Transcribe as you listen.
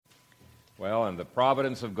Well, and the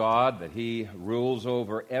providence of God, that He rules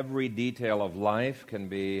over every detail of life, can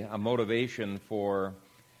be a motivation for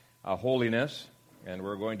holiness. And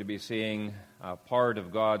we're going to be seeing part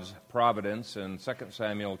of God's providence in 2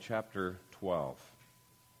 Samuel chapter 12.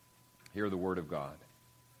 Hear the word of God.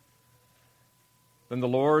 Then the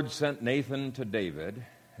Lord sent Nathan to David,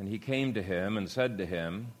 and he came to him and said to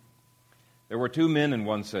him, "There were 2 men in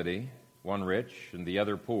one city, one rich and the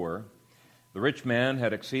other poor. The rich man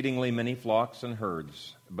had exceedingly many flocks and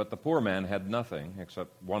herds, but the poor man had nothing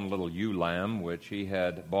except one little ewe lamb which he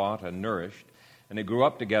had bought and nourished, and it grew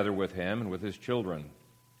up together with him and with his children.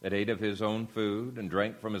 It ate of his own food and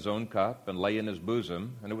drank from his own cup and lay in his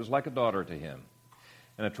bosom, and it was like a daughter to him.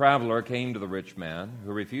 And a traveler came to the rich man,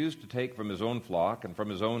 who refused to take from his own flock and from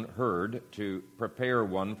his own herd to prepare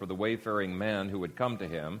one for the wayfaring man who would come to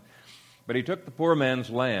him. But he took the poor man's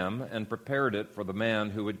lamb and prepared it for the man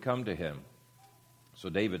who would come to him. So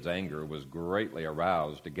David's anger was greatly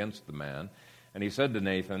aroused against the man, and he said to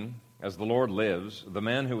Nathan, 'As the Lord lives, the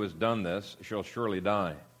man who has done this shall surely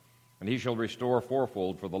die, and he shall restore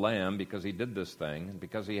fourfold for the lamb, because he did this thing, and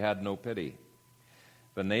because he had no pity.'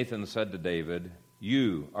 Then Nathan said to David,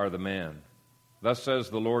 'You are the man. Thus says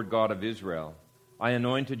the Lord God of Israel, I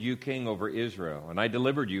anointed you king over Israel, and I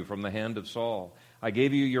delivered you from the hand of Saul. I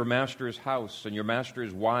gave you your master's house and your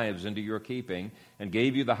master's wives into your keeping, and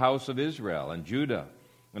gave you the house of Israel and Judah.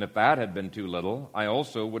 And if that had been too little, I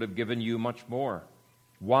also would have given you much more.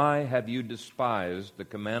 Why have you despised the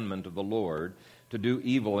commandment of the Lord to do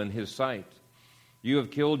evil in his sight? You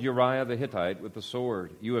have killed Uriah the Hittite with the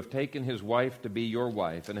sword. You have taken his wife to be your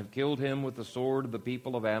wife, and have killed him with the sword of the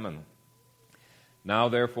people of Ammon. Now,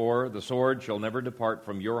 therefore, the sword shall never depart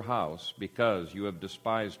from your house, because you have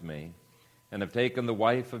despised me, and have taken the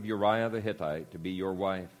wife of Uriah the Hittite to be your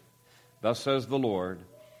wife. Thus says the Lord,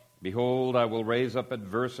 Behold, I will raise up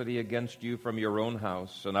adversity against you from your own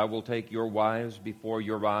house, and I will take your wives before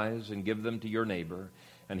your eyes and give them to your neighbor,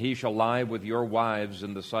 and he shall lie with your wives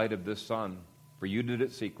in the sight of this sun. For you did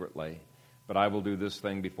it secretly, but I will do this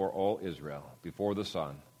thing before all Israel, before the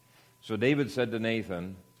sun.' So David said to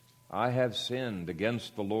Nathan, 'I have sinned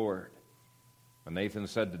against the Lord.' And Nathan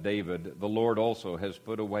said to David, 'The Lord also has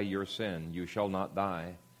put away your sin. You shall not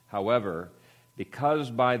die. However, because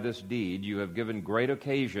by this deed you have given great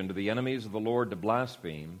occasion to the enemies of the Lord to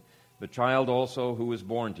blaspheme, the child also who is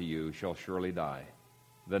born to you shall surely die.'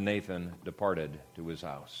 Then Nathan departed to his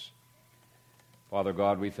house." Father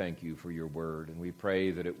God, we thank you for your word, and we pray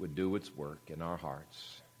that it would do its work in our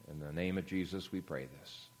hearts. In the name of Jesus we pray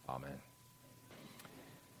this. Amen.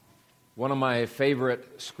 One of my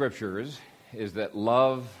favorite scriptures is that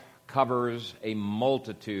love covers a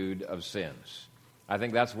multitude of sins. I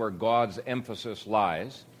think that's where God's emphasis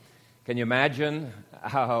lies. Can you imagine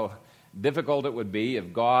how difficult it would be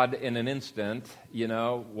if God in an instant,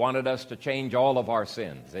 wanted us to change all of our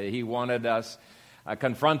sins? He wanted us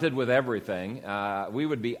confronted with everything. We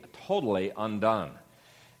would be totally undone.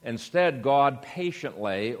 Instead, God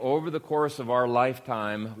patiently, over the course of our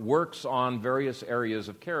lifetime, works on various areas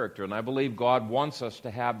of character. And I believe God wants us to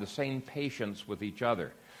have the same patience with each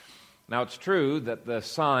other. Now, it's true that the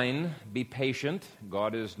sign, "Be patient,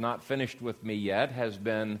 God is not finished with me yet," has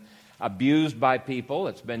been abused by people.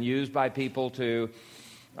 It's been used by people to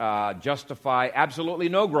justify absolutely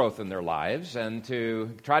no growth in their lives and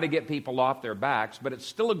to try to get people off their backs. But it's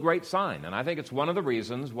still a great sign. And I think it's one of the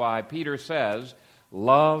reasons why Peter says,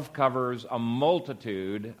 love covers a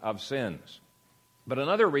multitude of sins. But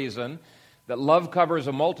another reason that love covers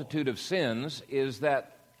a multitude of sins is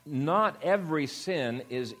that not every sin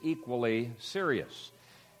is equally serious.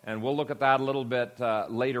 And we'll look at that a little bit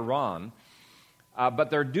later on. But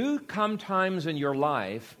there do come times in your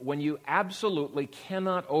life when you absolutely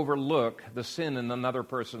cannot overlook the sin in another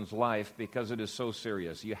person's life because it is so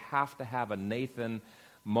serious. You have to have a Nathan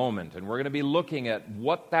moment. And we're going to be looking at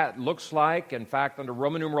what that looks like. In fact, under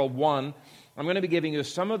Roman numeral 1, I'm going to be giving you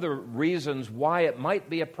some of the reasons why it might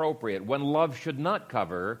be appropriate when love should not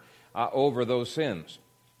cover over those sins.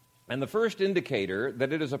 And the first indicator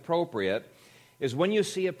that it is appropriate is when you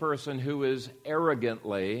see a person who is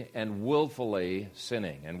arrogantly and willfully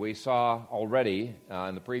sinning. And we saw already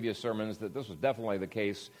in the previous sermons that this was definitely the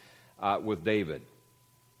case with David.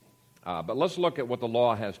 But let's look at what the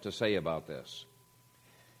law has to say about this.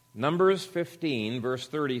 Numbers 15, verse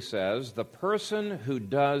 30 says, "The person who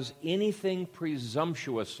does anything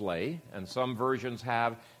presumptuously," and some versions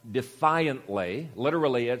have defiantly,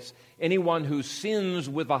 literally it's anyone who sins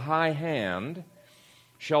with a high hand,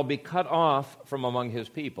 "shall be cut off from among his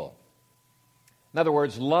people." In other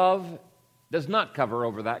words, love does not cover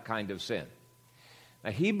over that kind of sin.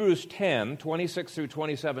 Now, Hebrews 10, 26 through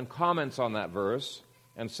 27 comments on that verse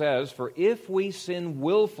and says, "For if we sin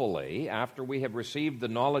willfully after we have received the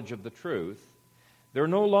knowledge of the truth, there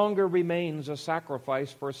no longer remains a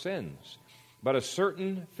sacrifice for sins, but a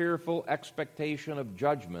certain fearful expectation of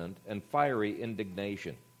judgment and fiery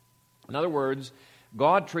indignation." In other words,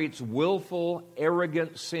 God treats willful,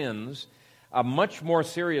 arrogant sins much more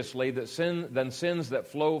seriously than sins that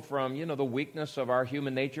flow from, the weakness of our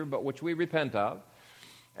human nature, but which we repent of,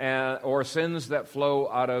 or sins that flow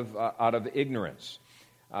out of ignorance.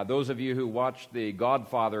 Those of you who watched the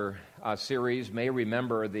Godfather series may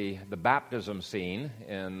remember the baptism scene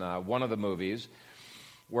in one of the movies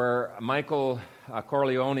where Michael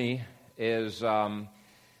Corleone is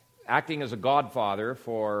acting as a godfather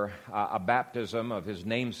for a baptism of his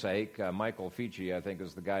namesake. Michael Fici, I think,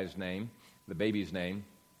 is the guy's name, the baby's name.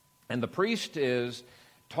 And the priest is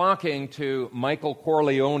talking to Michael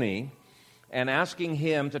Corleone and asking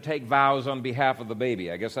him to take vows on behalf of the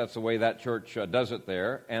baby. I guess that's the way that church does it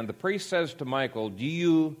there. And the priest says to Michael, "Do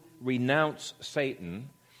you renounce Satan?"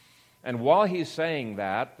 And while he's saying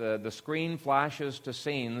that, the screen flashes to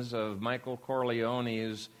scenes of Michael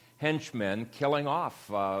Corleone's henchmen killing off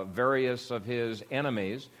various of his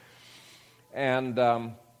enemies. And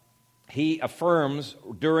he affirms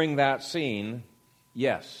during that scene,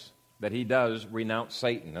 yes, that he does renounce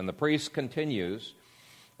Satan. And the priest continues,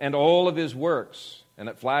 "And all of his works," and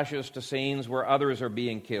it flashes to scenes where others are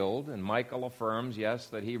being killed, and Michael affirms, yes,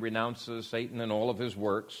 that he renounces Satan and all of his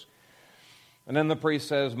works. And then the priest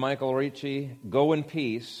says, "Michael Ricci, go in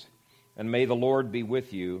peace, and may the Lord be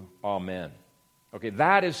with you. Amen." Okay,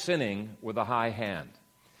 that is sinning with a high hand.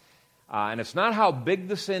 And it's not how big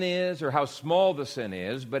the sin is or how small the sin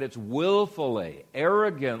is, but it's willfully,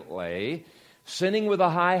 arrogantly sinning with a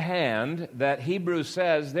high hand that Hebrews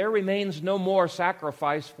says there remains no more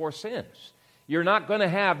sacrifice for sins. You're not going to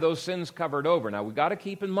have those sins covered over. Now, we've got to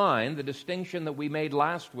keep in mind the distinction that we made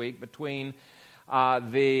last week between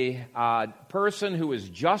the person who is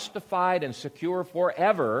justified and secure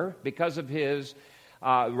forever because of his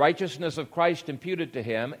righteousness of Christ imputed to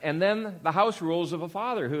him, and then the house rules of a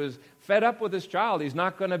father who is fed up with his child. He's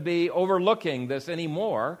not going to be overlooking this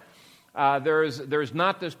anymore. There's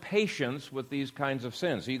not this patience with these kinds of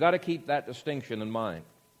sins. So you've got to keep that distinction in mind.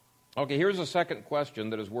 Okay, here's a second question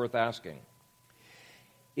that is worth asking.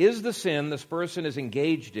 Is the sin this person is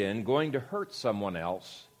engaged in going to hurt someone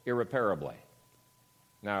else irreparably?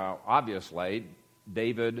 Now, obviously,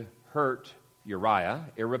 David hurt Uriah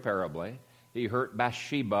irreparably. He hurt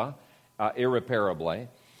Bathsheba irreparably.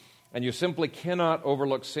 And you simply cannot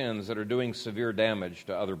overlook sins that are doing severe damage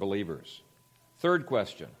to other believers. Third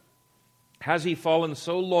question. Has he fallen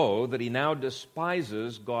so low that he now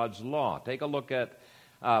despises God's law? Take a look at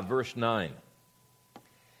verse 9.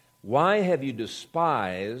 Why have you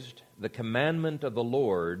despised the commandment of the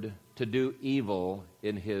Lord to do evil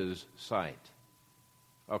in his sight?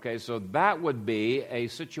 Okay, so that would be a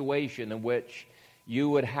situation in which you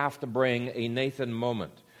would have to bring a Nathan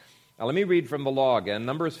moment. Now let me read from the law again,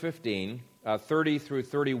 Numbers 15, 30 through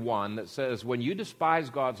 31, that says, when you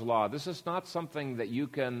despise God's law, this is not something that you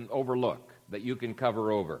can overlook, that you can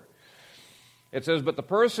cover over. It says, but the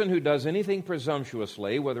person who does anything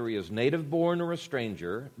presumptuously, whether he is native-born or a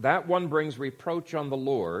stranger, that one brings reproach on the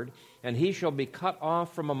Lord, and he shall be cut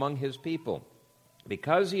off from among his people.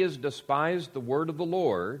 Because he has despised the word of the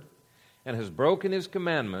Lord and has broken his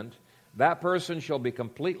commandment, that person shall be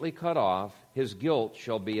completely cut off. His guilt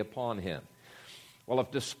shall be upon him. Well,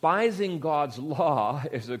 if despising God's law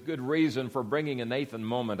is a good reason for bringing a Nathan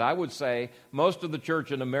moment, I would say most of the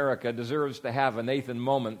church in America deserves to have a Nathan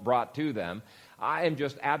moment brought to them. I am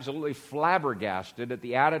just absolutely flabbergasted at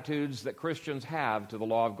the attitudes that Christians have to the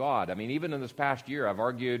law of God. I mean, even in this past year, I've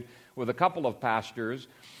argued with a couple of pastors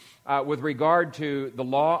with regard to the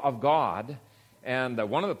law of God. And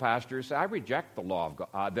one of the pastors said, I reject the law of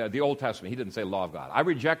God, the Old Testament. He didn't say law of God. I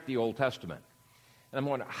reject the Old Testament. And I'm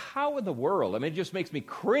wondering, how in the world? I mean, it just makes me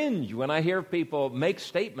cringe when I hear people make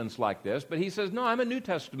statements like this. But he says, no, I'm a New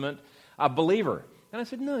Testament believer. And I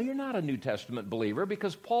said, no, you're not a New Testament believer,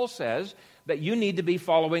 because Paul says that you need to be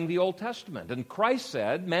following the Old Testament. And Christ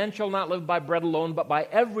said, man shall not live by bread alone, but by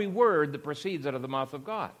every word that proceeds out of the mouth of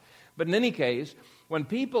God. But in any case, when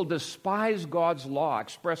people despise God's law,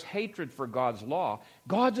 express hatred for God's law,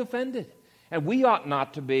 God's offended. And we ought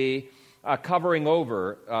not to be covering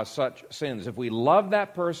over such sins. If we love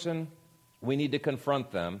that person, we need to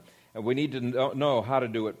confront them, and we need to know how to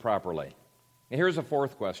do it properly. And here's a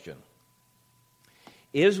fourth question.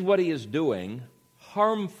 Is what he is doing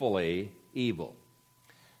harmfully evil?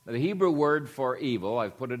 Now, the Hebrew word for evil,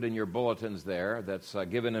 I've put it in your bulletins there, that's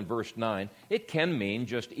given in verse 9. It can mean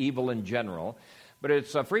just evil in general, but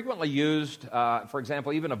it's frequently used, for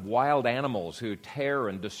example, even of wild animals who tear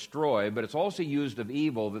and destroy, but it's also used of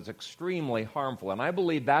evil that's extremely harmful. And I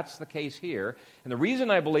believe that's the case here. And the reason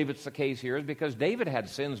I believe it's the case here is because David had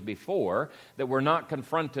sins before that were not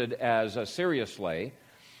confronted as seriously,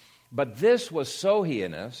 but this was so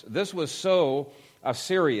heinous, this was so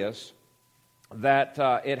serious, that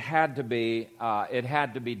it had to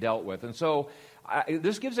be dealt with. And so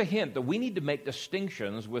this gives a hint that we need to make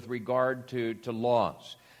distinctions with regard to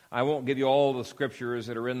laws. I won't give you all the scriptures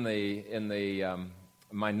that are in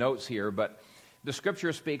my notes here, but the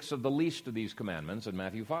scripture speaks of the least of these commandments in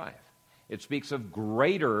Matthew 5. It speaks of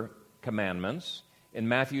greater commandments in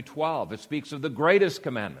Matthew 12. It speaks of the greatest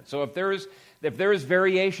commandment. So if there is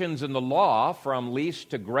variations in the law from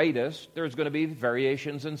least to greatest, there's going to be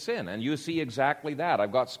variations in sin. And you see exactly that.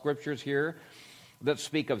 I've got scriptures here that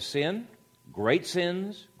speak of sin, great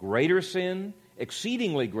sins, greater sin,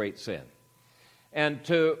 exceedingly great sin. And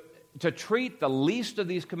to treat the least of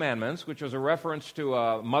these commandments, which was a reference to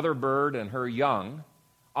a mother bird and her young,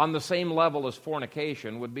 on the same level as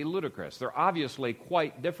fornication would be ludicrous. They're obviously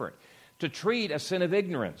quite different. To treat a sin of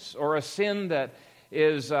ignorance or a sin that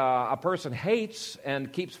is a person hates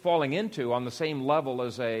and keeps falling into on the same level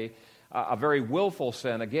as a very willful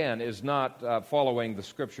sin, again, is not following the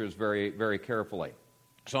scriptures very, very carefully.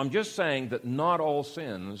 So I'm just saying that not all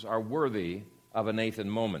sins are worthy of a Nathan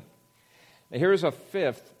moment. Now here's a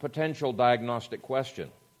fifth potential diagnostic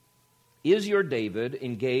question. Is your David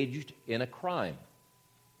engaged in a crime?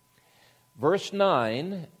 Verse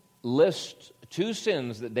 9 lists two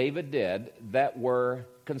sins that David did that were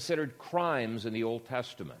considered crimes in the Old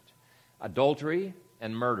Testament: adultery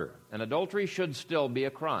and murder. And adultery should still be a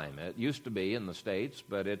crime. It used to be in the States,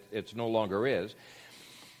 but it's no longer is.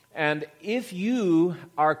 And if you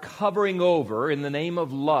are covering over, in the name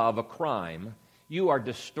of love, a crime, you are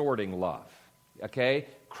distorting love. Okay?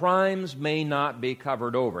 Crimes may not be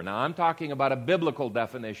covered over. Now, I'm talking about a biblical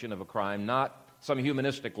definition of a crime, not some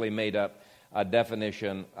humanistically made up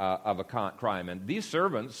definition of a crime. And these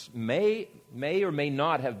servants may or may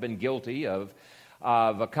not have been guilty of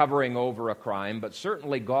covering over a crime, but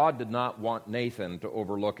certainly God did not want Nathan to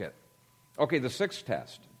overlook it. Okay, the sixth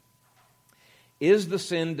test. Is the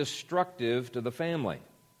sin destructive to the family?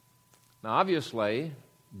 Now, obviously,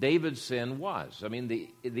 David's sin was. I mean,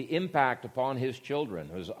 the impact upon his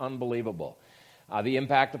children was unbelievable. The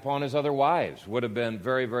impact upon his other wives would have been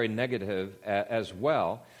very, very negative as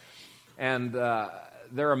well. And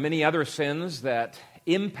there are many other sins that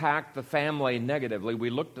impact the family negatively. We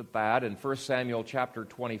looked at that in 1 Samuel chapter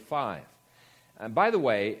 25. And by the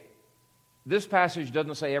way, this passage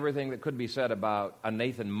doesn't say everything that could be said about a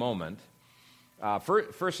Nathan moment.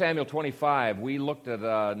 1 Samuel 25, we looked at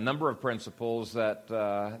a number of principles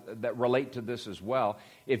that relate to this as well.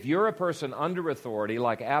 If you're a person under authority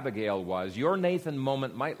like Abigail was, your Nathan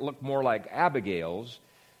moment might look more like Abigail's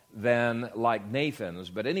than like Nathan's.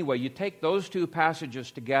 But anyway, you take those two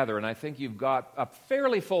passages together, and I think you've got a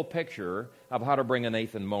fairly full picture of how to bring a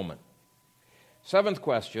Nathan moment. Seventh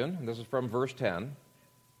question, this is from verse 10.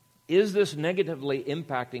 Is this negatively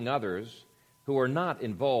impacting others who are not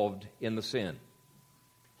involved in the sin?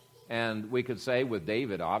 And we could say with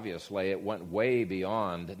David, obviously, it went way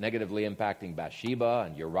beyond negatively impacting Bathsheba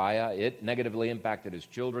and Uriah. It negatively impacted his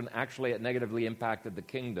children. Actually, it negatively impacted the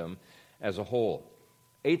kingdom as a whole.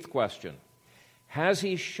 Eighth question. Has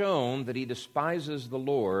he shown that he despises the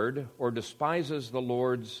Lord or despises the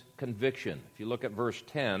Lord's conviction? If you look at verse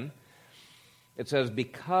 10, it says,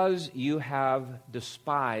 because you have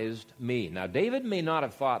despised me. Now, David may not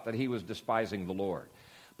have thought that he was despising the Lord,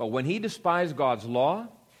 but when he despised God's law,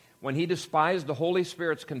 when he despised the Holy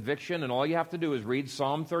Spirit's conviction, and all you have to do is read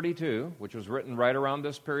Psalm 32, which was written right around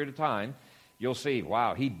this period of time, you'll see,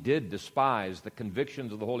 wow, he did despise the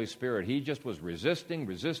convictions of the Holy Spirit. He just was resisting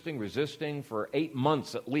for 8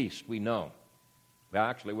 months at least, we know. Well,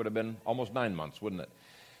 actually, it would have been almost 9 months, wouldn't it,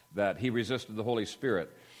 that he resisted the Holy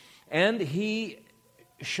Spirit. And he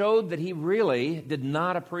showed that he really did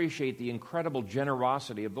not appreciate the incredible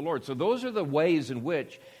generosity of the Lord. So those are the ways in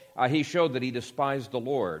which he showed that he despised the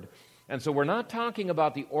Lord. And so we're not talking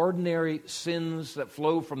about the ordinary sins that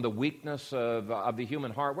flow from the weakness of the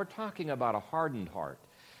human heart. We're talking about a hardened heart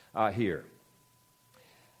here.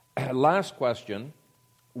 Last question.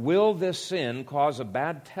 Will this sin cause a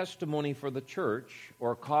bad testimony for the church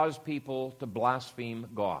or cause people to blaspheme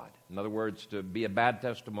God? In other words, to be a bad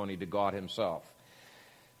testimony to God himself.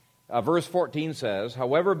 Verse 14 says,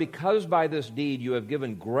 however, because by this deed you have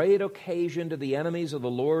given great occasion to the enemies of the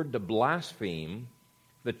Lord to blaspheme,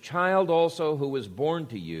 The child also who is born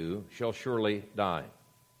to you shall surely die.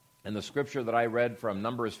 And the scripture that I read from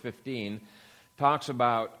Numbers 15 talks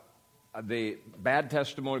about the bad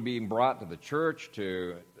testimony being brought to the church,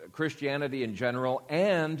 to Christianity in general,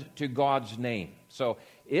 and to God's name. So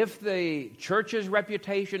if the church's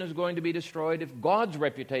reputation is going to be destroyed, if God's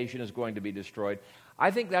reputation is going to be destroyed,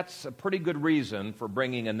 I think that's a pretty good reason for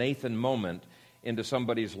bringing a Nathan moment into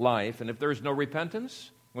somebody's life. And if there's no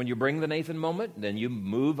repentance, when you bring the Nathan moment, then you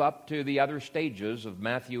move up to the other stages of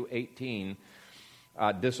Matthew 18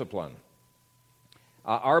 discipline.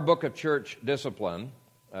 Our book of church discipline,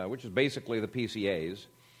 which is basically the PCAs,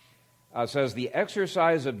 says the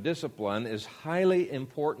exercise of discipline is highly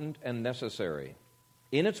important and necessary.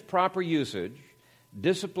 In its proper usage,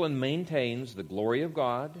 discipline maintains the glory of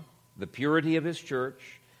God, the purity of His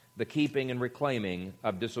church, the keeping and reclaiming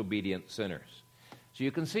of disobedient sinners. So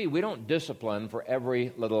you can see we don't discipline for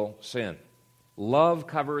every little sin. Love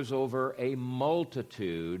covers over a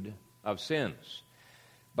multitude of sins.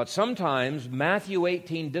 But sometimes Matthew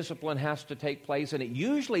 18 discipline has to take place, and it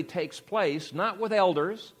usually takes place not with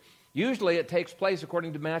elders. Usually it takes place,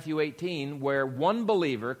 according to Matthew 18, where one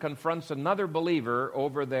believer confronts another believer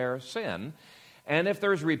over their sin. And if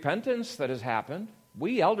there's repentance that has happened,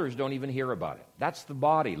 we elders don't even hear about it. That's the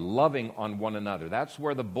body loving on one another. That's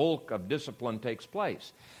where the bulk of discipline takes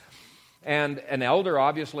place. And an elder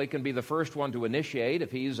obviously can be the first one to initiate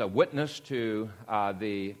if he's a witness to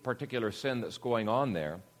the particular sin that's going on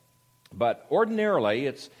there. But ordinarily,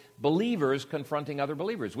 it's believers confronting other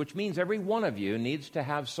believers, which means every one of you needs to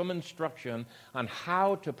have some instruction on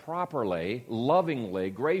how to properly, lovingly,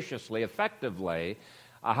 graciously, effectively,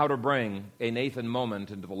 how to bring a Nathan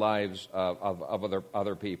moment into the lives of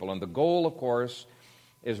other people. And the goal, of course,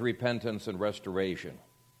 is repentance and restoration.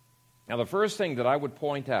 Now, the first thing that I would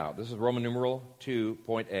point out, this is Roman numeral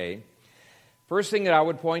 2.a, first thing that I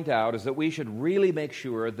would point out is that we should really make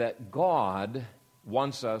sure that God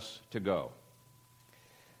wants us to go.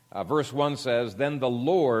 Verse 1 says, "Then the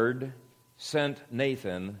Lord sent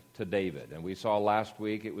Nathan to David." And we saw last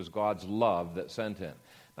week it was God's love that sent him.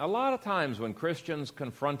 Now, a lot of times when Christians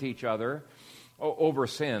confront each other over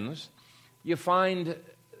sins, you find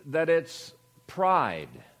that it's pride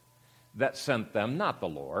that sent them, not the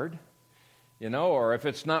Lord. Or if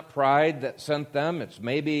it's not pride that sent them, it's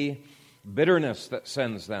maybe bitterness that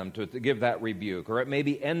sends them to give that rebuke. Or it may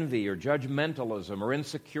be envy or judgmentalism or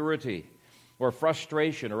insecurity or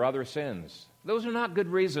frustration or other sins. Those are not good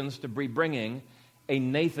reasons to be bringing a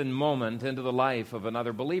Nathan moment into the life of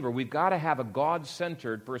another believer. We've got to have a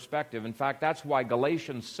God-centered perspective. In fact, that's why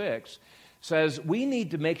Galatians 6 says we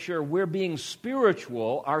need to make sure we're being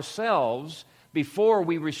spiritual ourselves before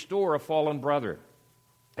we restore a fallen brother.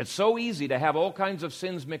 It's so easy to have all kinds of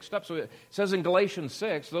sins mixed up. So it says in Galatians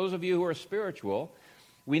 6, those of you who are spiritual,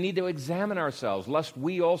 we need to examine ourselves, lest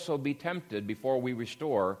we also be tempted before we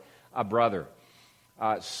restore a brother.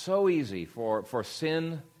 So easy for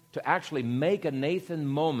sin to actually make a Nathan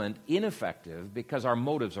moment ineffective because our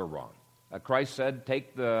motives are wrong. Christ said,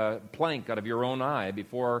 take the plank out of your own eye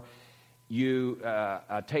before you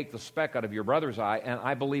take the speck out of your brother's eye. And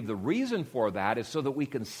I believe the reason for that is so that we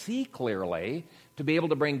can see clearly to be able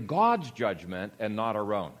to bring God's judgment and not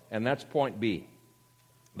our own. And that's point B.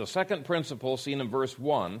 The second principle seen in verse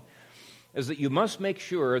 1 is that you must make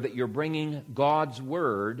sure that you're bringing God's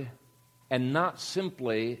word and not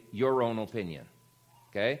simply your own opinion.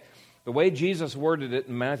 Okay? The way Jesus worded it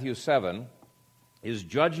in Matthew 7 is,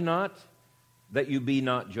 "Judge not, that you be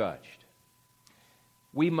not judged."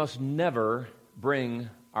 We must never bring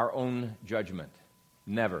our own judgment.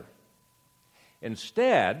 Never.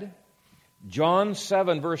 Instead, John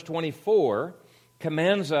 7, verse 24,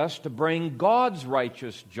 commands us to bring God's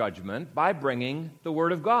righteous judgment by bringing the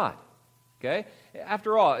Word of God. Okay?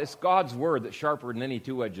 After all, it's God's Word that's sharper than any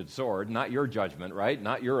two-edged sword, not your judgment, right?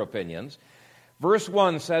 Not your opinions. Verse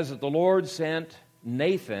 1 says that the Lord sent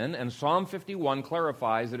Nathan, and Psalm 51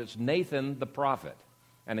 clarifies that it's Nathan the prophet.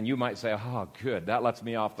 And then you might say, oh, good, that lets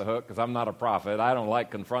me off the hook because I'm not a prophet. I don't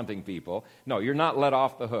like confronting people. No, you're not let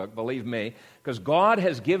off the hook, believe me, because God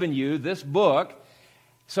has given you this book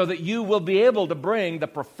so that you will be able to bring the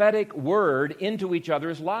prophetic word into each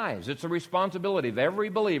other's lives. It's a responsibility of every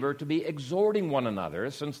believer to be exhorting one another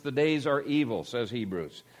since the days are evil, says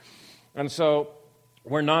Hebrews. And so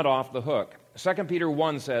we're not off the hook. 2 Peter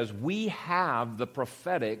 1 says, we have the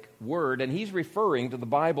prophetic word, and he's referring to the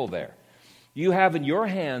Bible there. You have in your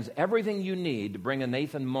hands everything you need to bring a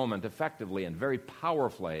Nathan moment effectively and very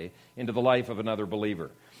powerfully into the life of another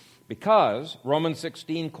believer. Because Romans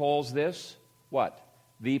 16 calls this, what?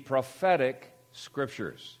 The prophetic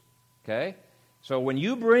scriptures. Okay? So when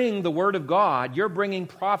you bring the Word of God, you're bringing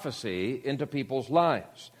prophecy into people's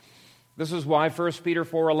lives. This is why 1 Peter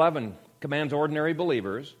 4:11 commands ordinary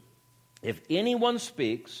believers, if anyone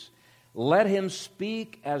speaks, let him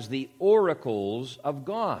speak as the oracles of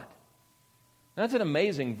God. That's an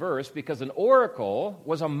amazing verse because an oracle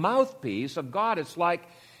was a mouthpiece of God. It's like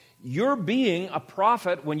you're being a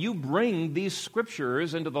prophet when you bring these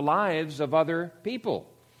scriptures into the lives of other people.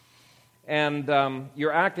 And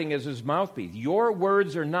you're acting as his mouthpiece. Your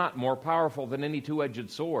words are not more powerful than any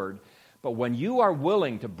two-edged sword, but when you are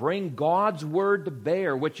willing to bring God's word to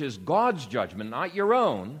bear, which is God's judgment, not your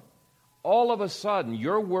own, all of a sudden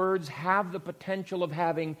your words have the potential of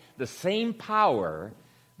having the same power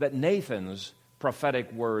that Nathan's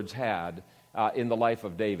prophetic words had in the life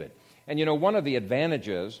of David. And you know, one of the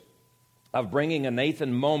advantages of bringing a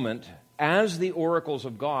Nathan moment as the oracles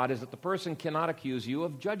of God is that the person cannot accuse you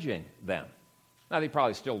of judging them. Now, they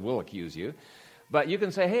probably still will accuse you, but you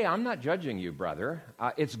can say, hey, I'm not judging you, brother.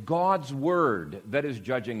 It's God's word that is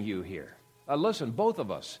judging you here. Listen, both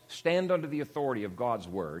of us stand under the authority of God's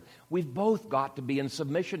word. We've both got to be in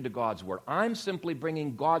submission to God's word. I'm simply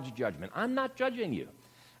bringing God's judgment. I'm not judging you.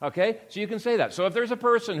 Okay? So you can say that. So if there's a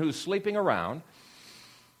person who's sleeping around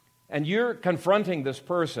and you're confronting this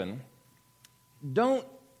person, don't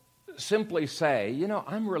simply say, you know,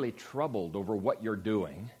 I'm really troubled over what you're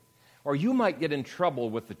doing, or you might get in trouble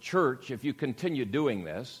with the church if you continue doing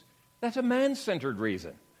this. That's a man-centered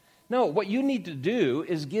reason. No, what you need to do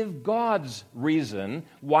is give God's reason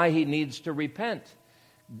why he needs to repent.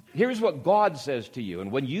 Here's what God says to you. And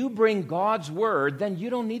when you bring God's word, then you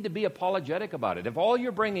don't need to be apologetic about it. If all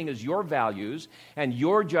you're bringing is your values and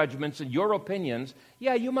your judgments and your opinions,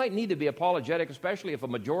 yeah, you might need to be apologetic, especially if a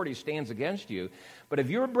majority stands against you. But if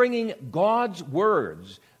you're bringing God's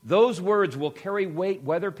words, those words will carry weight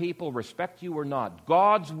whether people respect you or not.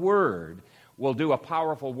 God's word will do a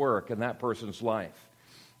powerful work in that person's life.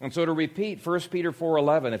 And so to repeat 1 Peter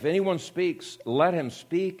 4:11, if anyone speaks, let him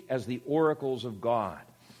speak as the oracles of God.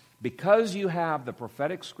 Because you have the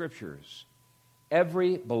prophetic scriptures,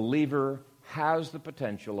 every believer has the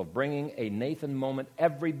potential of bringing a Nathan moment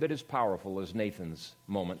every bit as powerful as Nathan's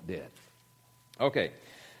moment did. Okay,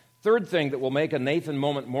 third thing that will make a Nathan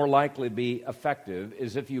moment more likely to be effective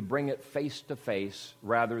is if you bring it face-to-face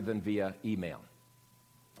rather than via email.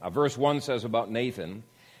 Verse 1 says about Nathan,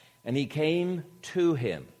 and he came to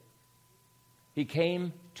him. He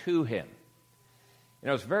came to him. You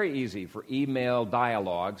know, it's very easy for email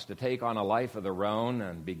dialogues to take on a life of their own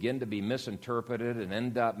and begin to be misinterpreted and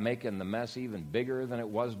end up making the mess even bigger than it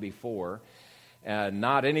was before, and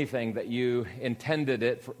not anything that you intended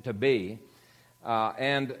it to be.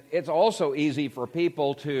 And it's also easy for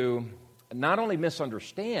people to not only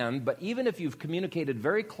misunderstand, but even if you've communicated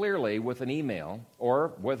very clearly with an email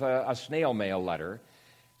or with a snail mail letter,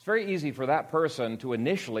 it's very easy for that person to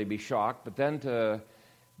initially be shocked, but then to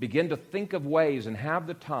begin to think of ways and have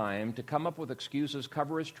the time to come up with excuses,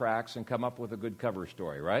 cover his tracks, and come up with a good cover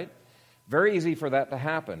story, right? Very easy for that to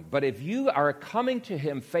happen. But if you are coming to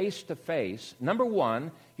him face to face, number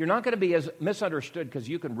one, you're not going to be as misunderstood because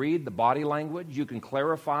you can read the body language, you can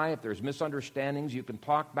clarify if there's misunderstandings, you can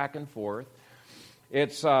talk back and forth.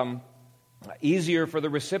 It's easier for the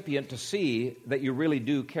recipient to see that you really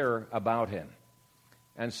do care about him.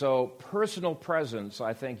 And so personal presence,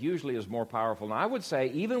 I think, usually is more powerful. Now, I would say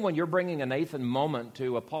even when you're bringing a Nathan moment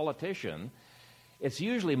to a politician, it's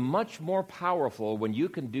usually much more powerful when you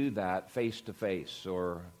can do that face-to-face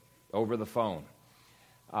or over the phone.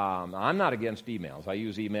 I'm not against emails. I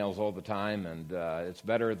use emails all the time, and it's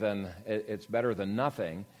better than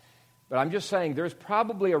nothing. But I'm just saying there's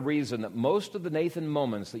probably a reason that most of the Nathan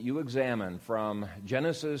moments that you examine from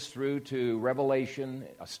Genesis through to Revelation,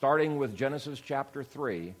 starting with Genesis chapter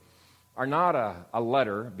 3, are not a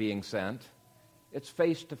letter being sent. It's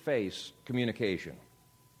face-to-face communication.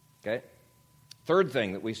 Okay? Third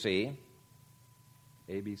thing that we see,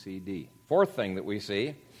 A, B, C, D. Fourth thing that we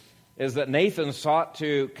see is that Nathan sought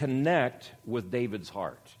to connect with David's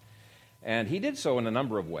heart. And he did so in a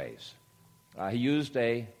number of ways. He used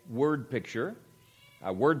a word picture.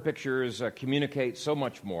 Word pictures communicate so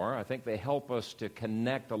much more. I think they help us to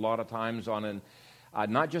connect a lot of times on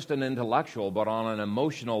not just an intellectual, but on an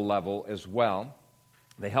emotional level as well.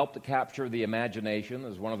 They help to capture the imagination.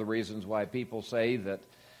 Is one of the reasons why people say that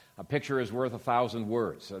a picture is worth 1,000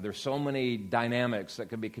 words. There's so many dynamics that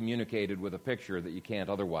can be communicated with a picture that you can't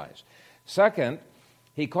otherwise. Second,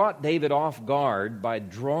 he caught David off guard by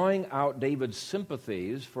drawing out David's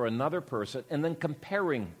sympathies for another person and then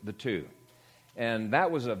comparing the two. And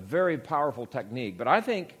that was a very powerful technique. But I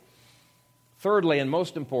think, thirdly and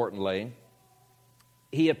most importantly,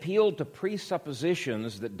 he appealed to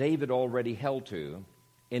presuppositions that David already held to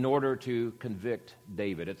in order to convict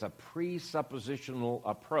David. It's a presuppositional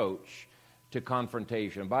approach to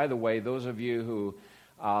confrontation. By the way, those of you who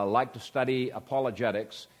like to study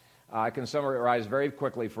apologetics, I can summarize very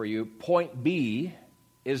quickly for you. Point B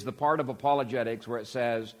is the part of apologetics where it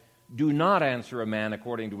says, do not answer a man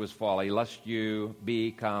according to his folly, lest you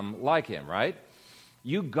become like him, right?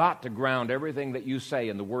 You got to ground everything that you say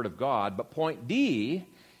in the Word of God. But point D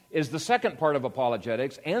is the second part of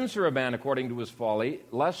apologetics. Answer a man according to his folly,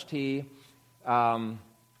 lest he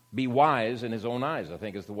be wise in his own eyes, I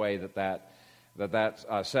think is the way that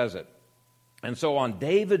says it. And so on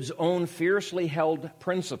David's own fiercely held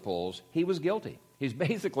principles, he was guilty. He's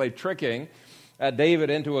basically tricking David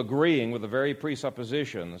into agreeing with the very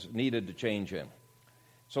presuppositions needed to change him.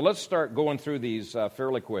 So let's start going through these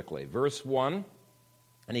fairly quickly. Verse 1,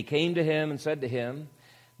 and he came to him and said to him,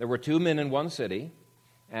 there were 2 men in one city,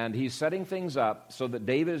 and he's setting things up so that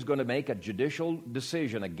David is going to make a judicial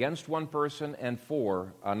decision against one person and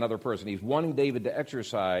for another person. He's wanting David to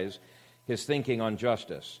exercise his thinking on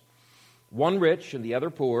justice. One rich and the other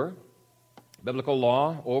poor. Biblical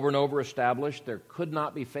law over and over established there could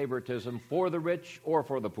not be favoritism for the rich or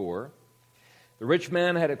for the poor. The rich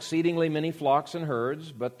man had exceedingly many flocks and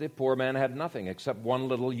herds, but the poor man had nothing except one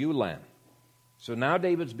little ewe lamb. So now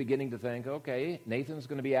David's beginning to think, okay, Nathan's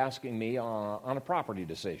going to be asking me on a property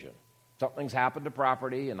decision. Something's happened to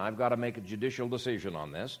property, and I've got to make a judicial decision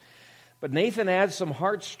on this. But Nathan adds some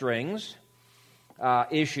heartstrings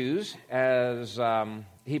issues as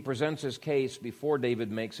he presents his case before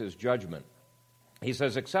David makes his judgment. He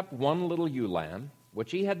says, except one little ewe lamb,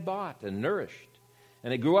 which he had bought and nourished,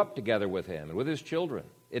 and it grew up together with him and with his children.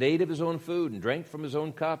 It ate of his own food and drank from his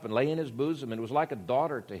own cup and lay in his bosom, and it was like a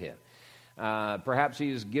daughter to him. Perhaps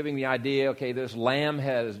he's giving the idea, okay, this lamb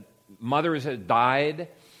mothers has died,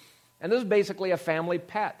 and this is basically a family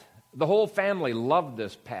pet. The whole family loved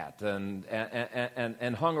this pet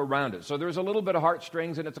and hung around it. So there's a little bit of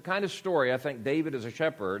heartstrings, and it's a kind of story I think David as a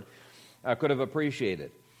shepherd could have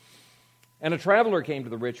appreciated. And a traveler came to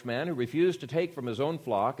the rich man who refused to take from his own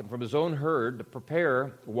flock and from his own herd to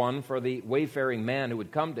prepare one for the wayfaring man who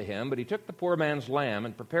would come to him, but he took the poor man's lamb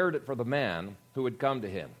and prepared it for the man who would come to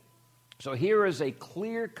him. So here is a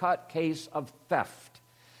clear-cut case of theft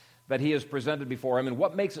that he has presented before him, and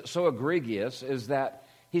what makes it so egregious is that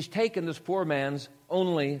he's taken this poor man's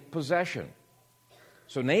only possession.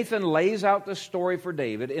 So Nathan lays out this story for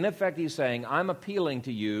David. In effect, he's saying, I'm appealing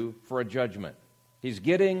to you for a judgment. He's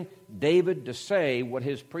getting David to say what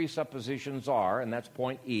his presuppositions are, and that's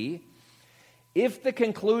point E. If the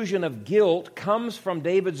conclusion of guilt comes from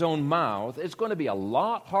David's own mouth, it's going to be a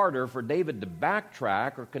lot harder for David to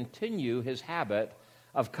backtrack or continue his habit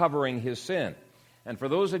of covering his sin. And for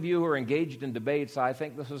those of you who are engaged in debates, I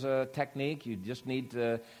think this is a technique you just need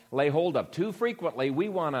to lay hold of. Too frequently,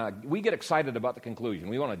 we get excited about the conclusion.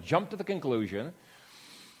 We want to jump to the conclusion.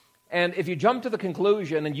 And if you jump to the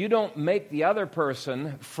conclusion and you don't make the other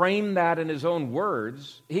person frame that in his own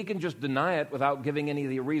words, he can just deny it without giving any of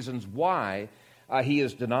the reasons why he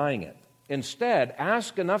is denying it. Instead,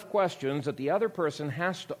 ask enough questions that the other person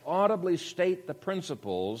has to audibly state the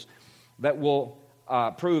principles that will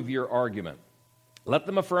prove your argument. Let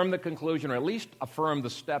them affirm the conclusion, or at least affirm the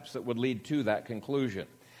steps that would lead to that conclusion.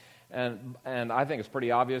 And I think it's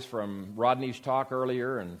pretty obvious from Rodney's talk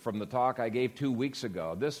earlier and from the talk I gave 2 weeks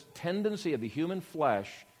ago. This tendency of the human flesh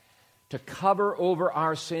to cover over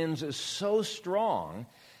our sins is so strong,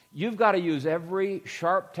 you've got to use every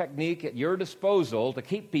sharp technique at your disposal to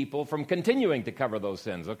keep people from continuing to cover those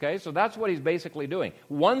sins, okay? So that's what he's basically doing.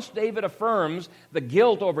 Once David affirms the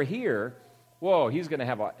guilt over here, whoa, he's going to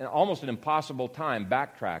have almost an impossible time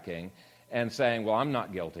backtracking and saying, well, I'm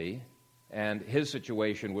not guilty. And his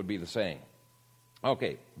situation would be the same.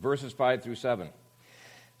 Okay, verses 5 through 7.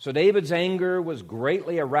 So David's anger was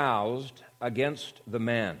greatly aroused against the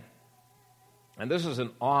man. And this is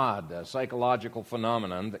an odd psychological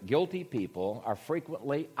phenomenon that guilty people are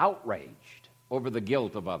frequently outraged over the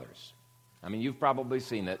guilt of others. I mean, you've probably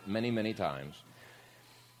seen it many, many times.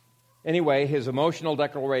 Anyway, his emotional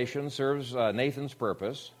declaration serves Nathan's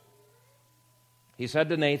purpose. He said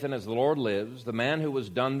to Nathan, as the Lord lives, the man who has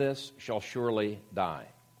done this shall surely die.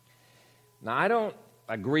 Now, I don't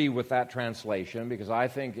agree with that translation because I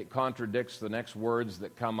think it contradicts the next words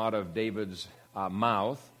that come out of David's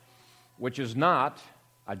mouth, which is not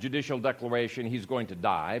a judicial declaration he's going to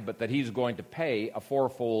die, but that he's going to pay a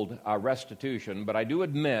fourfold restitution. But I do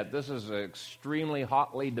admit this is an extremely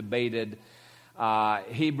hotly debated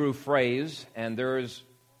Hebrew phrase, and there's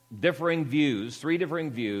differing views, 3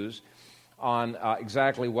 differing views, on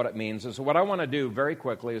exactly what it means. And so what I want to do very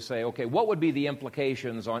quickly is say, okay, what would be the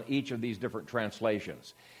implications on each of these different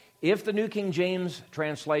translations? If the New King James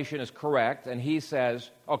translation is correct, and he says,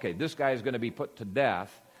 okay, this guy is going to be put to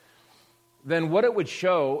death, then what it would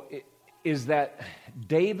show is that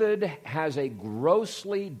David has a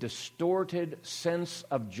grossly distorted sense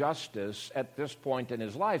of justice at this point in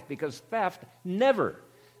his life, because theft never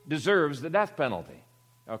deserves the death penalty.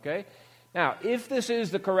 Okay? Now, if this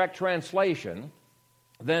is the correct translation,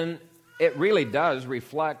 then it really does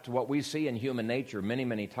reflect what we see in human nature many,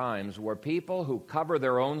 many times, where people who cover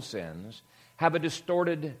their own sins have a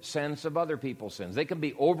distorted sense of other people's sins. They can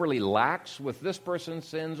be overly lax with this person's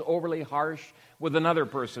sins, overly harsh with another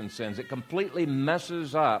person's sins. It completely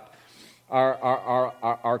messes up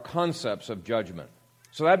our concepts of judgment.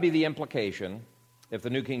 So that'd be the implication if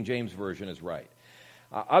the New King James Version is right.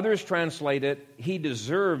 Others translate it, he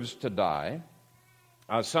deserves to die.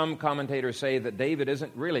 Some commentators say that David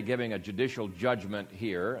isn't really giving a judicial judgment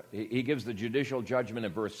here. He gives the judicial judgment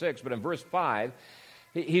in verse 6, but in verse 5,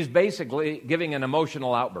 he's basically giving an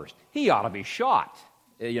emotional outburst. He ought to be shot,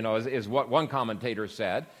 is what one commentator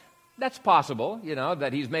said. That's possible,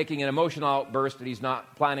 that he's making an emotional outburst that he's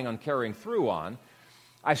not planning on carrying through on.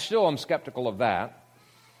 I still am skeptical of that.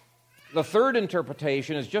 The third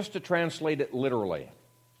interpretation is just to translate it literally.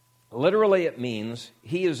 Literally, it means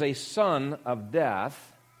he is a son of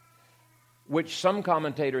death, which some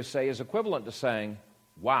commentators say is equivalent to saying,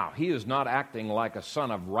 wow, he is not acting like a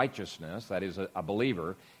son of righteousness, that is, a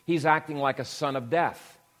believer. He's acting like a son of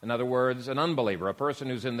death. In other words, an unbeliever, a person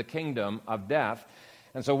who's in the kingdom of death.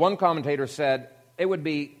 And so one commentator said it would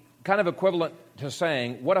be kind of equivalent to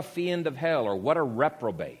saying, what a fiend of hell, or what a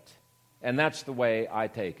reprobate. And that's the way I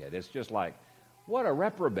take it. It's just like, what a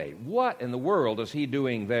reprobate. What in the world is he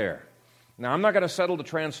doing there? Now, I'm not going to settle the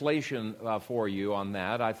translation for you on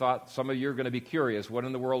that. I thought some of you are going to be curious, what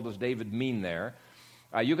in the world does David mean there?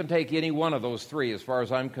 You can take any one of those three as far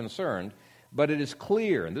as I'm concerned, but it is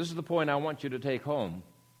clear, and this is the point I want you to take home,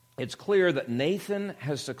 it's clear that Nathan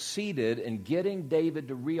has succeeded in getting David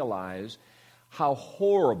to realize how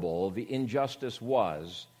horrible the injustice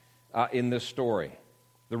was in this story.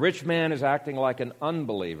 The rich man is acting like an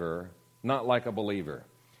unbeliever, not like a believer.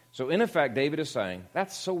 So in effect, David is saying,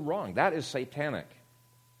 that's so wrong. That is satanic.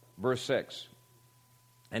 Verse 6,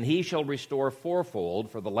 and he shall restore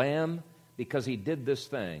fourfold for the lamb because he did this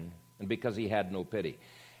thing and because he had no pity.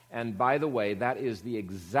 And by the way, that is the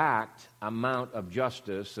exact amount of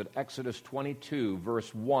justice that Exodus 22,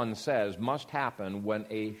 verse 1 says must happen when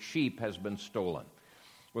a sheep has been stolen.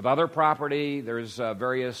 With other property, there's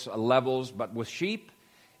various levels, but with sheep,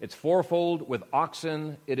 it's fourfold. With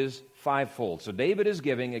oxen, it is fivefold. So David is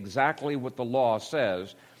giving exactly what the law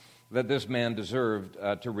says that this man deserved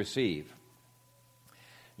to receive.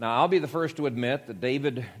 Now, I'll be the first to admit that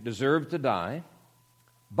David deserved to die,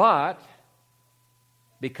 but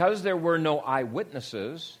because there were no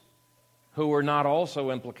eyewitnesses who were not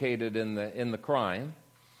also implicated in the crime,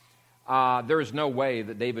 there is no way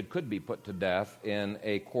that David could be put to death in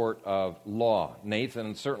a court of law.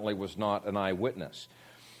 Nathan certainly was not an eyewitness.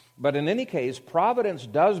 But in any case, providence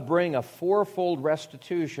does bring a fourfold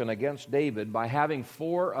restitution against David by having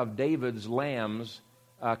 4 of David's lambs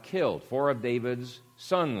killed, 4 of David's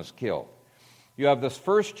sons killed. You have this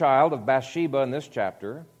first child of Bathsheba in this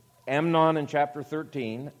chapter, Amnon in chapter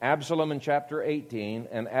 13, Absalom in chapter 18,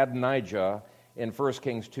 and Adonijah in 1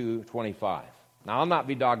 Kings 2:25. Now, I'll not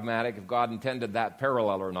be dogmatic if God intended that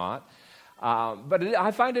parallel or not, but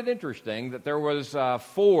I find it interesting that there was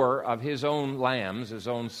 4 of his own lambs, his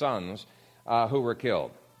own sons, who were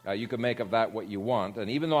killed. You can make of that what you want, and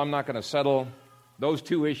even though I'm not going to settle those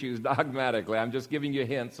 2 issues dogmatically, I'm just giving you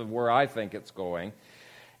hints of where I think it's going.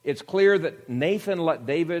 It's clear that Nathan let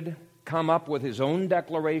David come up with his own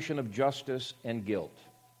declaration of justice and guilt.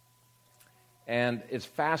 And it's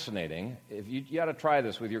fascinating. If you ought to try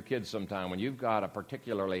this with your kids sometime when you've got a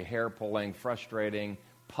particularly hair-pulling, frustrating,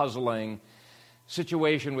 puzzling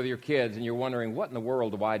situation with your kids and you're wondering, what in the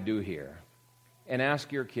world do I do here? And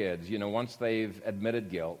ask your kids, once they've admitted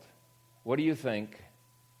guilt, what do you think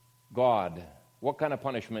what kind of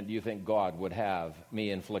punishment do you think God would have me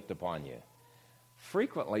inflict upon you?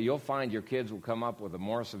 Frequently, you'll find your kids will come up with a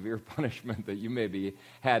more severe punishment that you maybe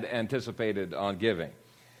had anticipated on giving.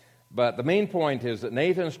 But the main point is that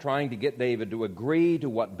Nathan's trying to get David to agree to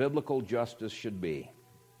what biblical justice should be.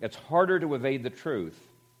 It's harder to evade the truth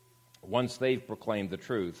once they've proclaimed the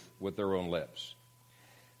truth with their own lips.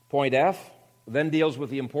 Point F, then deals with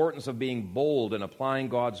the importance of being bold and applying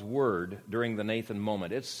God's word during the Nathan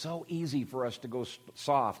moment. It's so easy for us to go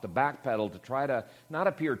soft, to backpedal, to try to not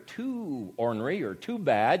appear too ornery or too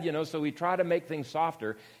bad, so we try to make things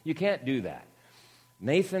softer. You can't do that.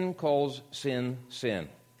 Nathan calls sin, sin.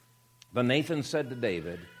 But Nathan said to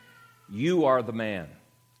David, "You are the man."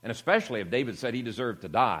 And especially if David said he deserved to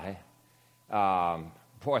die,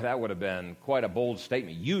 boy, that would have been quite a bold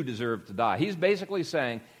statement. You deserve to die. He's basically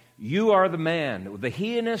saying, you are the man. The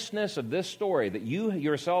heinousness of this story that you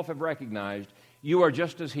yourself have recognized, you are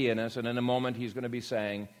just as heinous, and in a moment he's going to be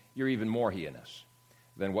saying, you're even more heinous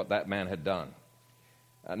than what that man had done.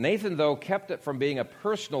 Nathan, though, kept it from being a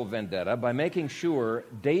personal vendetta by making sure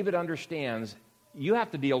David understands you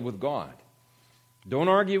have to deal with God. Don't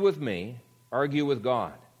argue with me, argue with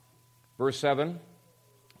God. Verse 7,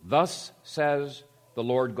 "Thus says the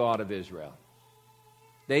Lord God of Israel."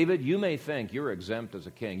 David, you may think you're exempt as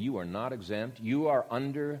a king. You are not exempt. You are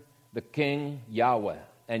under the King Yahweh,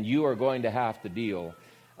 and you are going to have to deal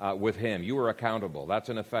with him. You are accountable. That's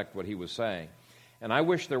in effect what he was saying. And I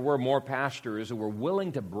wish there were more pastors who were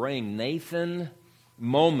willing to bring Nathan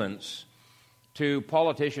moments to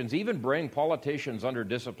politicians, even bring politicians under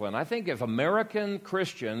discipline. I think if American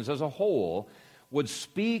Christians as a whole would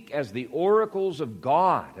speak as the oracles of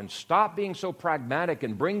God and stop being so pragmatic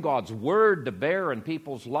and bring God's word to bear in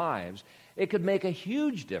people's lives, it could make a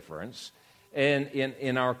huge difference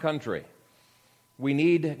in our country. We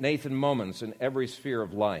need Nathan moments in every sphere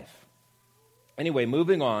of life. Anyway,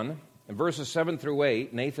 moving on, in verses 7 through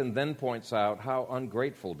 8, Nathan then points out how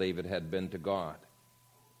ungrateful David had been to God.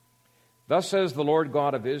 "Thus says the Lord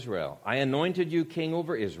God of Israel, I anointed you king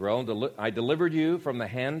over Israel, and I delivered you from the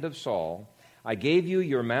hand of Saul. I gave you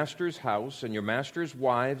your master's house and your master's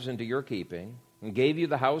wives into your keeping, and gave you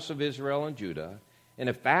the house of Israel and Judah. And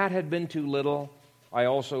if that had been too little, I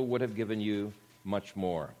also would have given you much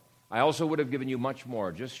more." I also would have given you much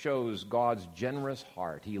more. Just shows God's generous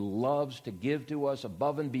heart. He loves to give to us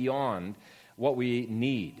above and beyond what we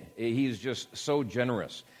need. He's just so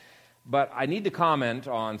generous. But I need to comment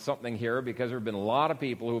on something here because there have been a lot of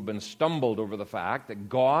people who have been stumbled over the fact that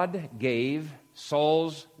God gave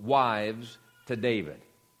Saul's wives to David.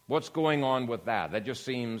 What's going on with that? That just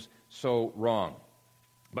seems so wrong.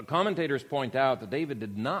 But commentators point out that David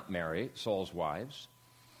did not marry Saul's wives,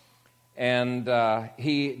 and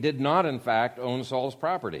he did not, in fact, own Saul's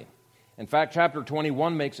property. In fact, chapter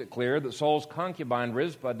 21 makes it clear that Saul's concubine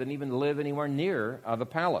Rizpah didn't even live anywhere near the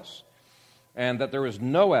palace, and that there is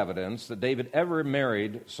no evidence that David ever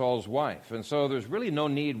married Saul's wife. And so there's really no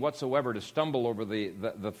need whatsoever to stumble over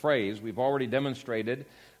the phrase. We've already demonstrated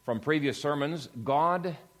from previous sermons,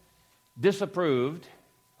 God disapproved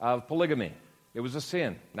of polygamy. It was a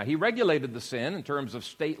sin. Now, he regulated the sin in terms of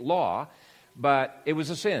state law, but it was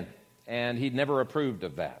a sin, and he never approved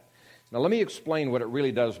of that. Now, let me explain what it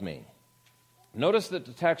really does mean. Notice that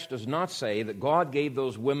the text does not say that God gave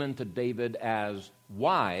those women to David as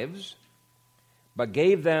wives, but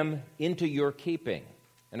gave them into your keeping.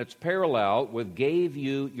 And it's parallel with gave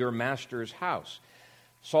you your master's house.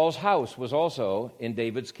 Saul's house was also in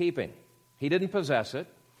David's keeping. He didn't possess it.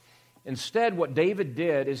 Instead, what David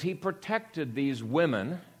did is he protected these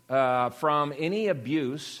women from any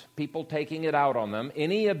abuse, people taking it out on them,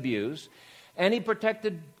 any abuse, and he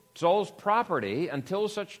protected Saul's property until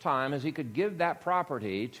such time as he could give that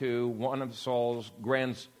property to one of Saul's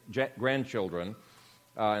grandchildren.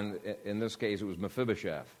 In this case, it was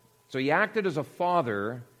Mephibosheth. So he acted as a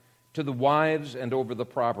father to the wives and over the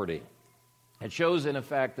property. It shows, in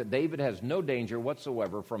effect, that David has no danger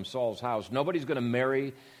whatsoever from Saul's house. Nobody's going to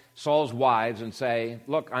marry Saul's wives and say,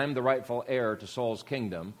 look, I'm the rightful heir to Saul's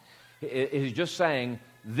kingdom. He's just saying,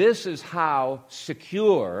 this is how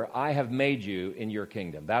secure I have made you in your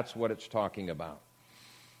kingdom. That's what it's talking about.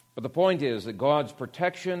 But the point is that God's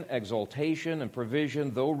protection, exaltation, and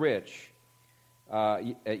provision, though rich,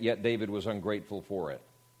 yet David was ungrateful for it.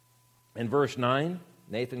 In verse 9,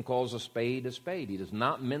 Nathan calls a spade a spade. He does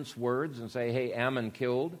not mince words and say, hey, Ammon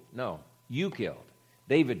killed. No, you killed.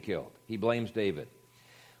 David killed. He blames David.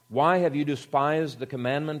 Why have you despised the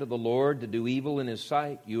commandment of the Lord to do evil in his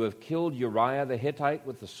sight? You have killed Uriah the Hittite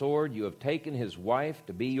with the sword. You have taken his wife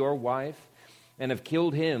to be your wife and have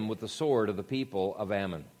killed him with the sword of the people of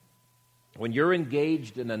Ammon. When you're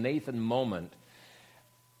engaged in a Nathan moment,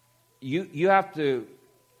 you have to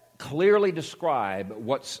clearly describe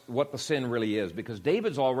what the sin really is, because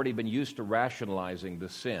David's already been used to rationalizing the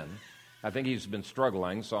sin. I think he's been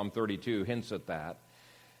struggling. Psalm 32 hints at that.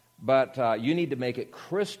 But you need to make it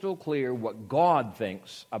crystal clear what God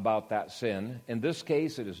thinks about that sin. In this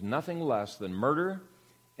case, it is nothing less than murder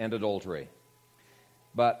and adultery.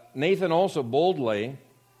 But Nathan also boldly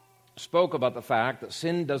spoke about the fact that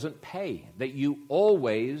sin doesn't pay, that you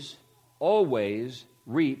always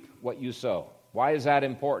reap what you sow. Why is that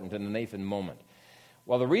important in the Nathan moment?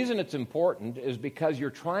 Well, the reason it's important is because you're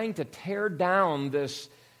trying to tear down this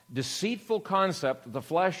deceitful concept that the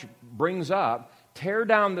flesh brings up, tear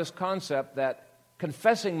down this concept that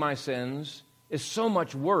confessing my sins is so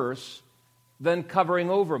much worse than covering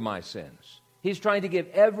over my sins. He's trying to give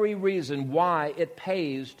every reason why it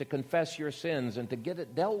pays to confess your sins and to get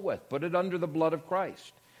it dealt with, put it under the blood of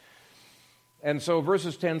Christ. And so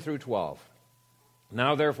verses 10 through 12.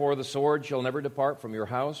 Now, therefore, the sword shall never depart from your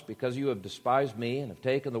house, because you have despised me, and have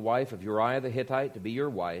taken the wife of Uriah the Hittite to be your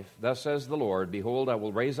wife. Thus says the Lord, behold, I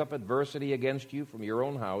will raise up adversity against you from your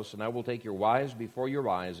own house, and I will take your wives before your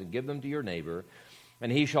eyes, and give them to your neighbor,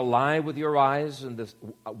 and he shall lie with your wives in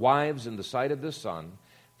the sight of the sun.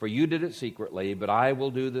 For you did it secretly, but I will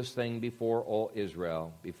do this thing before all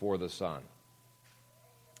Israel, before the sun.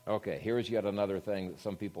 Okay, here's yet another thing that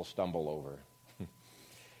some people stumble over.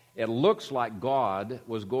 It looks like God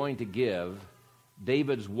was going to give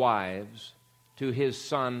David's wives to his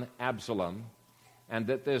son Absalom, and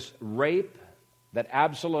that this rape that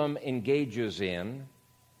Absalom engages in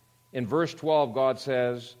verse 12, God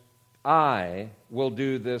says, I will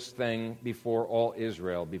do this thing before all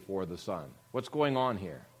Israel, before the sun. What's going on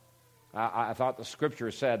here? I thought the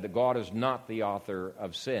Scripture said that God is not the author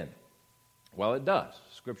of sin. Well, it does.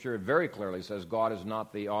 Scripture very clearly says God is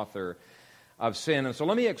not the author of sin. And so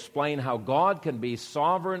let me explain how God can be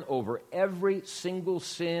sovereign over every single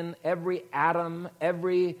sin, every atom,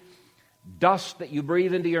 every dust that you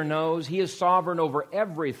breathe into your nose. He is sovereign over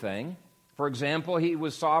everything. For example, he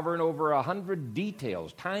was sovereign over 100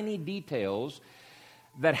 details, tiny details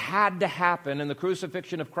that had to happen in the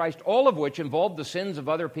crucifixion of Christ, all of which involved the sins of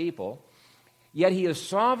other people. Yet he is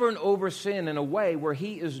sovereign over sin in a way where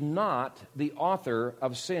he is not the author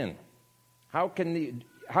of sin. How can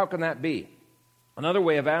that be? Another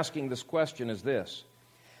way of asking this question is this: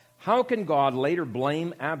 how can God later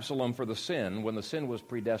blame Absalom for the sin when the sin was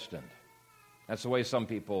predestined? That's the way some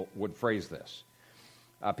people would phrase this.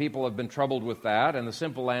 People have been troubled with that, and the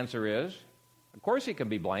simple answer is, of course he can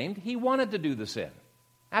be blamed. He wanted to do the sin.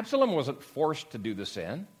 Absalom wasn't forced to do the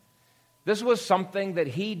sin. This was something that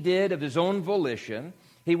he did of his own volition.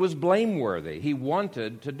 He was blameworthy. He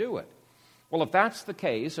wanted to do it. Well, if that's the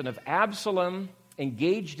case, and if Absalom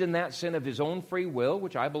engaged in that sin of his own free will,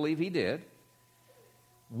 which I believe he did,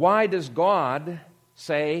 why does God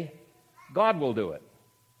say God will do it?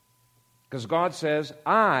 Because God says,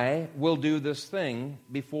 I will do this thing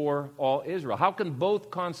before all Israel. How can both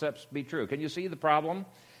concepts be true? Can you see the problem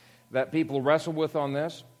that people wrestle with on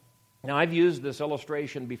this? Now, I've used this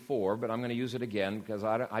illustration before, but I'm going to use it again because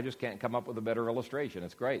I just can't come up with a better illustration.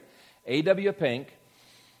 It's great. A.W. Pink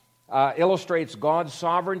illustrates God's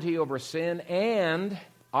sovereignty over sin and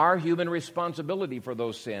our human responsibility for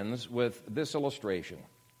those sins with this illustration. In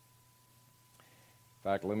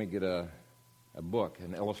fact, let me get a book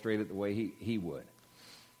and illustrate it the way he would.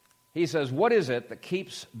 He says, what is it that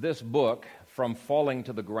keeps this book from falling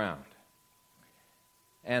to the ground?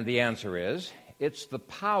 And the answer is, it's the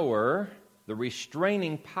power, the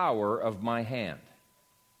restraining power of my hand.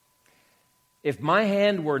 If my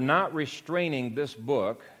hand were not restraining this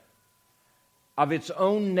book, of its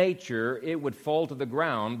own nature, it would fall to the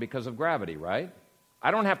ground because of gravity, right? I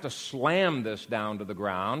don't have to slam this down to the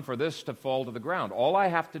ground for this to fall to the ground. All I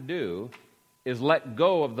have to do is let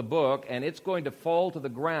go of the book, and it's going to fall to the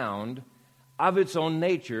ground of its own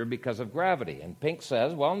nature because of gravity. And Pink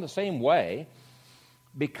says, well, in the same way,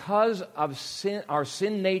 because of sin, our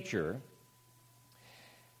sin nature,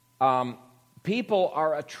 people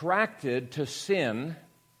are attracted to sin,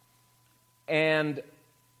 and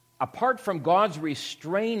apart from God's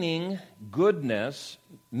restraining goodness,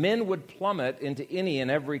 men would plummet into any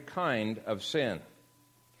and every kind of sin.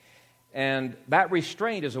 And that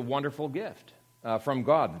restraint is a wonderful gift from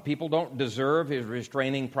God. People don't deserve His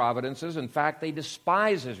restraining providences. In fact, they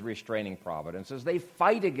despise His restraining providences. They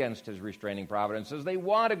fight against His restraining providences. They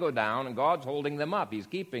want to go down, and God's holding them up. He's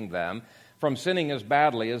keeping them from sinning as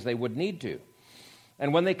badly as they would need to.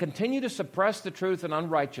 And when they continue to suppress the truth in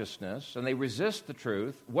unrighteousness, and they resist the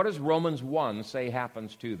truth, what does Romans 1 say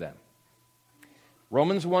happens to them?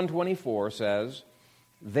 Romans 1:24 says,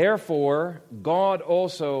 therefore God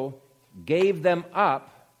also gave them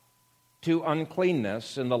up to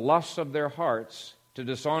uncleanness in the lusts of their hearts to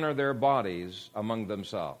dishonor their bodies among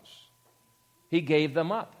themselves. He gave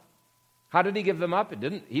them up. How did He give them up?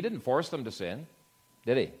 He didn't force them to sin,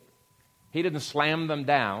 did He? He didn't slam them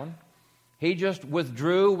down. He just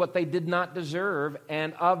withdrew what they did not deserve,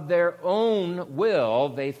 and of their own will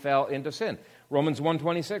they fell into sin. Romans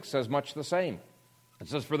 1:26 says much the same. It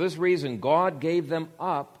says, "For this reason God gave them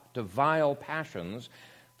up to vile passions,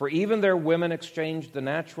 for even their women exchanged the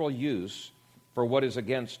natural use for what is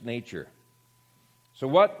against nature." So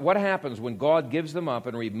what happens when God gives them up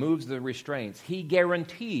and removes the restraints? He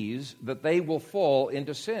guarantees that they will fall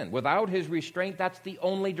into sin. Without his restraint, that's the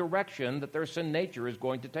only direction that their sin nature is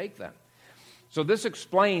going to take them. So this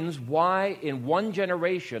explains why in one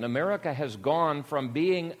generation America has gone from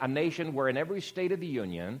being a nation where in every state of the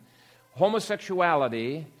union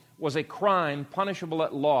homosexuality was a crime punishable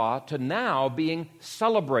at law to now being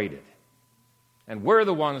celebrated. And we're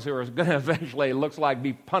the ones who are going to eventually, it looks like,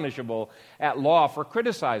 be punishable at law for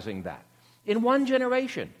criticizing that. In one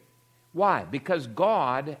generation. Why? Because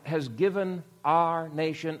God has given our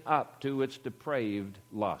nation up to its depraved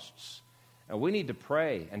lusts. And we need to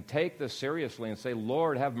pray and take this seriously and say,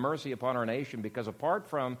 Lord, have mercy upon our nation, because apart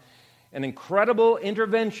from an incredible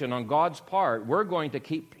intervention on God's part, we're going to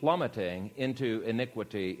keep plummeting into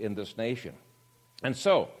iniquity in this nation. And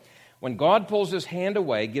so, when God pulls his hand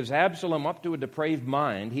away, gives Absalom up to a depraved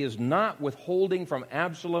mind, he is not withholding from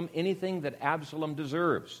Absalom anything that Absalom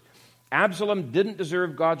deserves. Absalom didn't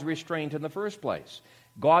deserve God's restraint in the first place.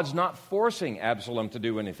 God's not forcing Absalom to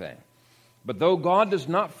do anything. But though God does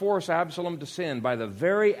not force Absalom to sin, by the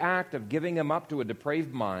very act of giving him up to a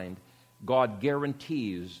depraved mind, God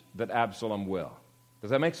guarantees that Absalom will. Does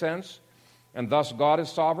that make sense? And thus God is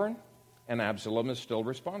sovereign, and Absalom is still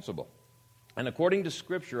responsible. And according to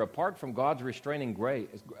Scripture, apart from God's restraining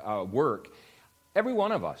work, every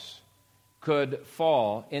one of us could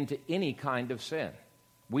fall into any kind of sin.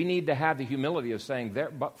 We need to have the humility of saying, "There,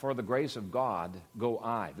 but for the grace of God, go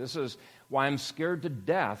I." This is why I'm scared to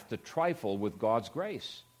death to trifle with God's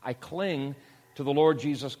grace. I cling to the Lord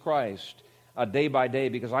Jesus Christ day by day,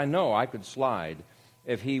 because I know I could slide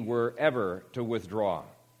if he were ever to withdraw.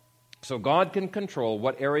 So God can control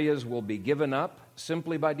what areas will be given up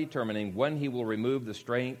simply by determining when he will remove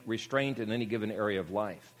the restraint in any given area of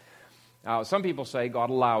life. Some people say God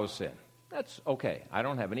allows sin. That's okay. I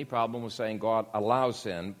don't have any problem with saying God allows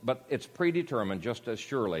sin, but it's predetermined just as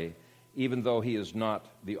surely, even though he is not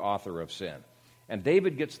the author of sin. And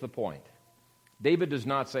David gets the point. David does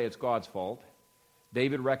not say it's God's fault.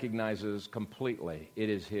 David recognizes completely it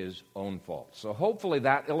is his own fault. So hopefully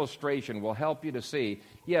that illustration will help you to see,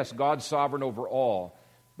 yes, God's sovereign over all,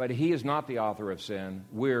 but he is not the author of sin.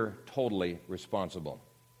 We're totally responsible.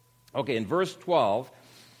 Okay, in verse 12,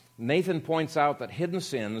 Nathan points out that hidden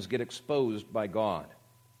sins get exposed by God.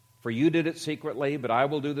 "For you did it secretly, but I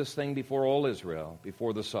will do this thing before all Israel,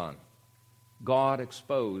 before the sun." God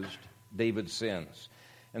exposed David's sins.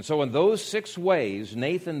 And so in those 6 ways,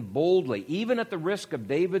 Nathan boldly, even at the risk of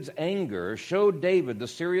David's anger, showed David the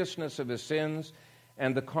seriousness of his sins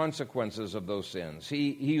and the consequences of those sins.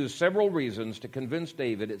 He used several reasons to convince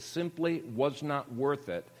David it simply was not worth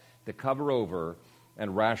it to cover over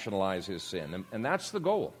and rationalize his sin. And that's the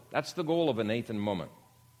goal. That's the goal of a Nathan moment.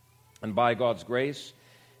 And by God's grace,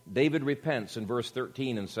 David repents in verse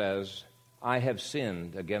 13 and says, "I have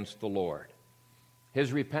sinned against the Lord."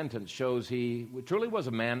 His repentance shows he truly was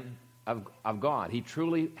a man of God. He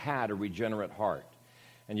truly had a regenerate heart.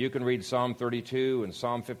 And you can read Psalm 32 and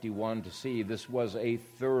Psalm 51 to see this was a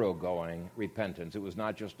thoroughgoing repentance. It was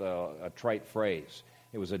not just a trite phrase.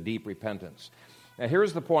 It was a deep repentance. Now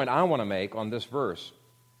here's the point I want to make on this verse.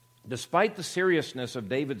 Despite the seriousness of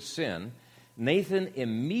David's sin, Nathan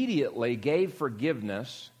immediately gave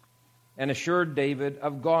forgiveness and assured David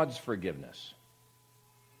of God's forgiveness.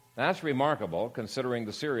 That's remarkable, considering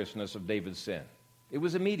the seriousness of David's sin. It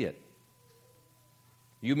was immediate.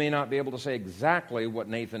 You may not be able to say exactly what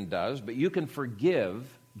Nathan does, but you can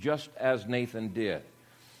forgive just as Nathan did.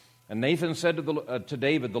 And Nathan said to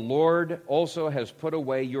David, "The Lord also has put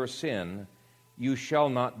away your sin. You shall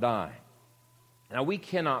not die." Now, we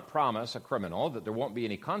cannot promise a criminal that there won't be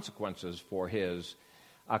any consequences for his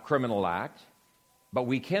criminal act, but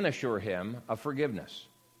we can assure him of forgiveness.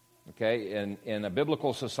 Okay, in a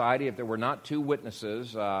biblical society, if there were not 2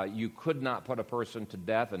 witnesses, you could not put a person to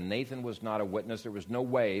death, and Nathan was not a witness. There was no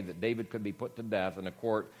way that David could be put to death in a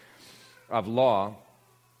court of law.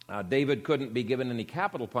 David couldn't be given any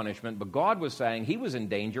capital punishment, but God was saying he was in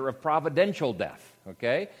danger of providential death,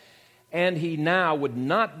 okay? And he now would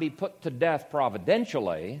not be put to death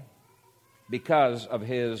providentially because of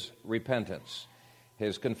his repentance,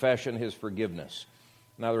 his confession, his forgiveness.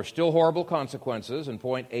 Now, there are still horrible consequences, and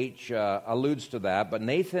point H alludes to that, but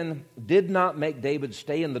Nathan did not make David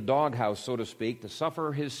stay in the doghouse, so to speak, to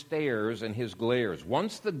suffer his stares and his glares.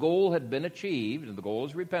 Once the goal had been achieved, and the goal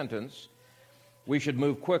is repentance, we should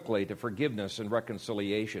move quickly to forgiveness and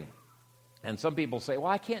reconciliation. And some people say,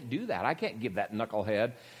 well, I can't do that. I can't give that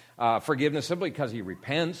knucklehead forgiveness simply because he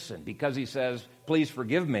repents and because he says, please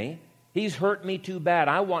forgive me. He's hurt me too bad.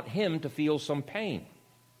 I want him to feel some pain.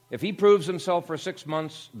 If he proves himself for 6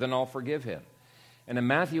 months, then I'll forgive him. And in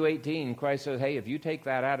Matthew 18, Christ says, hey, if you take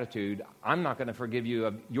that attitude, I'm not going to forgive you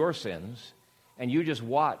of your sins, and you just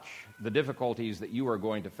watch the difficulties that you are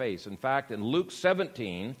going to face. In fact, in Luke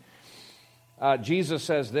 17, Jesus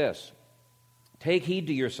says this, take heed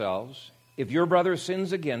to yourselves. If your brother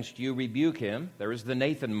sins against you, rebuke him. There is the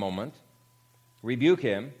Nathan moment. Rebuke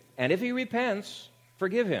him. And if he repents,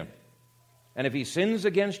 forgive him. And if he sins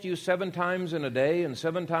against you 7 times in a day, and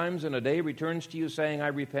 7 times in a day returns to you saying, I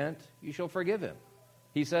repent, you shall forgive him.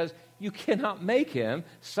 He says, you cannot make him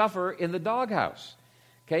suffer in the doghouse.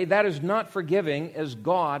 Okay, that is not forgiving as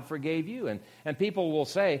God forgave you. And people will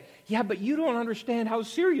say, yeah, but you don't understand how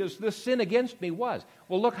serious this sin against me was.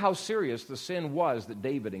 Well, look how serious the sin was that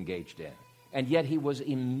David engaged in. And yet he was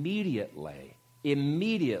immediately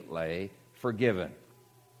forgiven.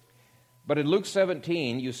 But in Luke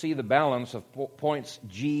 17, you see the balance of points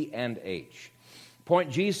G and H.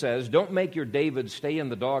 Point G says, don't make your David stay in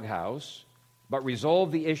the doghouse, but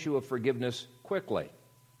resolve the issue of forgiveness quickly.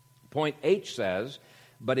 Point H says,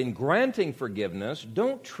 but in granting forgiveness,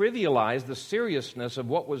 don't trivialize the seriousness of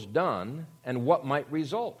what was done and what might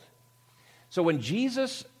result. So when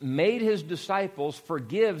Jesus made his disciples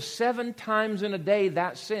forgive 7 times in a day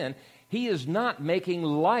that sin, he is not making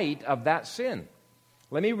light of that sin.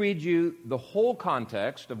 Let me read you the whole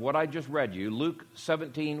context of what I just read you, Luke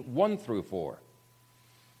 17, 1 through 4.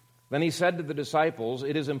 Then he said to the disciples,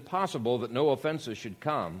 it is impossible that no offenses should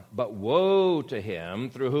come, but woe to him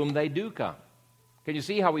through whom they do come. Can you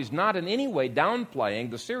see how he's not in any way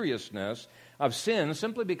downplaying the seriousness of sin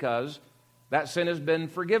simply because that sin has been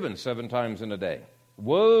forgiven 7 times in a day?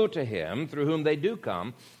 Woe to him through whom they do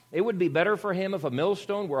come. It would be better for him if a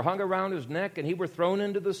millstone were hung around his neck and he were thrown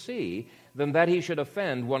into the sea than that he should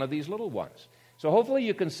offend one of these little ones. So hopefully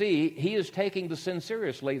you can see he is taking the sin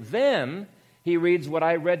seriously. Then he reads what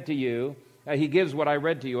I read to you. He gives what I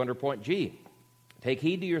read to you under point G. Take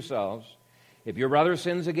heed to yourselves. If your brother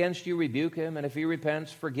sins against you, rebuke him, and if he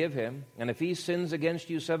repents, forgive him. And if he sins against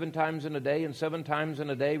you 7 times in a day, and 7 times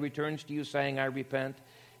in a day returns to you saying, I repent,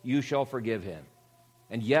 you shall forgive him.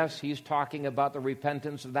 And yes, he's talking about the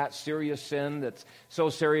repentance of that serious sin that's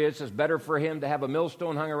so serious it's better for him to have a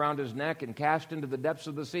millstone hung around his neck and cast into the depths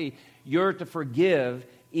of the sea. You're to forgive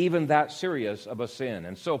even that serious of a sin.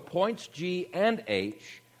 And so points G and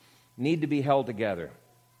H need to be held together.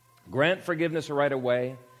 Grant forgiveness right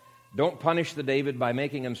away. Don't punish the David by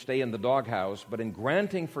making him stay in the doghouse, but in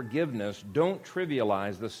granting forgiveness, don't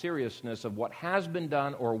trivialize the seriousness of what has been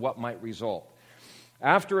done or what might result.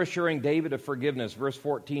 After assuring David of forgiveness, verse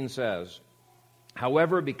 14 says,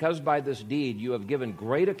 however, because by this deed you have given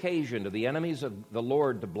great occasion to the enemies of the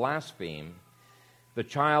Lord to blaspheme, the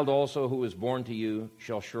child also who is born to you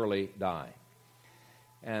shall surely die.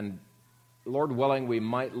 And Lord willing, we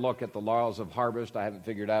might look at the laws of harvest. I haven't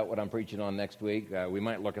figured out what I'm preaching on next week. We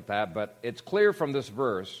might look at that. But it's clear from this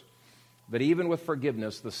verse that even with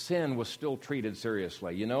forgiveness, the sin was still treated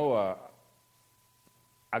seriously. You know,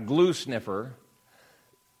 a glue sniffer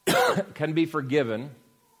can be forgiven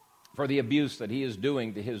for the abuse that he is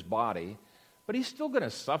doing to his body, but he's still going to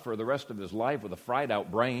suffer the rest of his life with a fried-out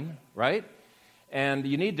brain, right? And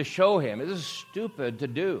you need to show him, this is stupid to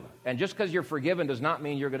do. And just because you're forgiven does not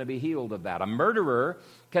mean you're going to be healed of that. A murderer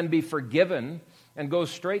can be forgiven and go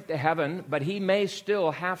straight to heaven, but he may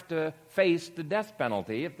still have to face the death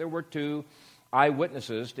penalty if there were 2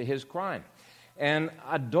 eyewitnesses to his crime. An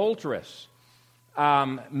adulteress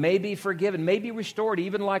may be forgiven, may be restored,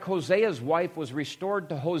 even like Hosea's wife was restored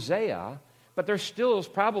to Hosea, but there still is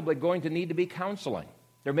probably going to need to be counseling.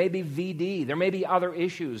 There may be VD. There may be other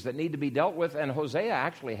issues that need to be dealt with, and Hosea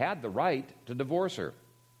actually had the right to divorce her.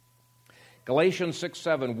 Galatians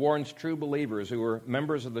 6:7 warns true believers who are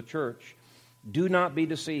members of the church, do not be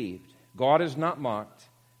deceived. God is not mocked,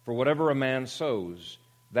 for whatever a man sows,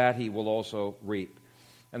 that he will also reap.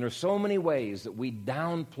 And there's so many ways that we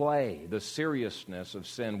downplay the seriousness of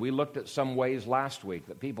sin. We looked at some ways last week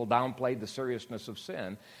that people downplayed the seriousness of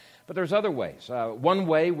sin. But there's other ways. One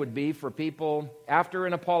way would be for people, after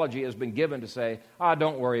an apology has been given, to say,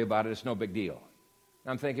 don't worry about it, it's no big deal.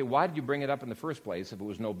 I'm thinking, why did you bring it up in the first place if it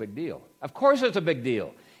was no big deal? Of course it's a big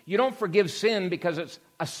deal. You don't forgive sin because it's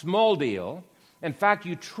a small deal. In fact,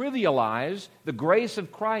 you trivialize the grace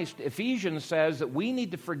of Christ. Ephesians says that we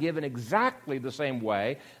need to forgive in exactly the same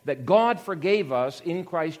way that God forgave us in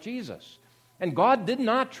Christ Jesus. And God did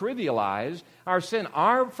not trivialize our sin.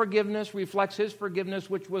 Our forgiveness reflects His forgiveness,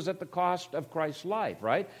 which was at the cost of Christ's life,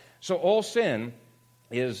 right? So all sin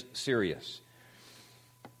is serious.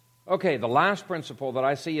 Okay, the last principle that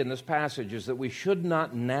I see in this passage is that we should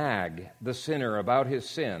not nag the sinner about his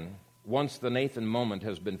sin once the Nathan moment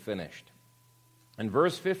has been finished. In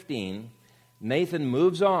verse 15, Nathan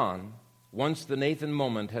moves on once the Nathan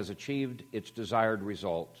moment has achieved its desired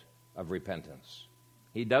result of repentance.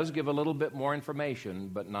 He does give a little bit more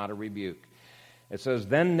information, but not a rebuke. It says,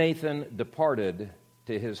 "Then Nathan departed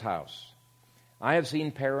to his house." I have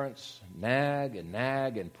seen parents nag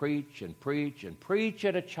and preach and preach and preach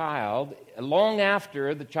at a child long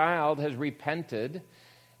after the child has repented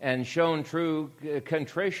and shown true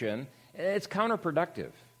contrition. It's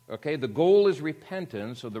counterproductive. Okay, the goal is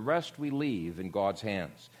repentance, so the rest we leave in God's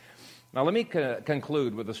hands. Now let me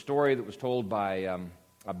conclude with a story that was told by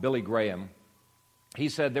Billy Graham. He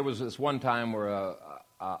said there was this one time where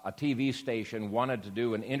a TV station wanted to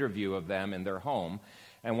do an interview of them in their home.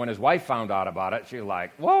 And when his wife found out about it, she was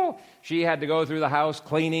like, whoa! She had to go through the house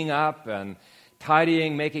cleaning up and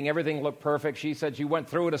tidying, making everything look perfect. She said she went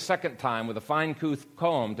through it a second time with a fine-tooth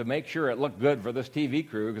comb to make sure it looked good for this TV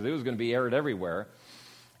crew because it was going to be aired everywhere.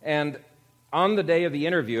 And on the day of the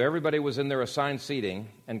interview, everybody was in their assigned seating,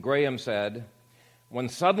 and Graham said, when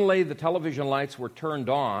suddenly the television lights were turned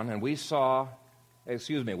on, we saw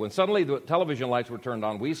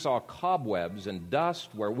cobwebs and dust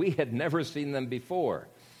where we had never seen them before.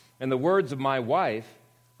 In the words of my wife,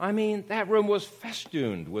 that room was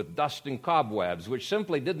festooned with dust and cobwebs, which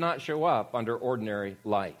simply did not show up under ordinary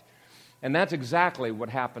light. And that's exactly what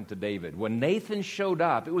happened to David. When Nathan showed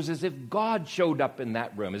up, it was as if God showed up in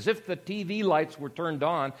that room, as if the TV lights were turned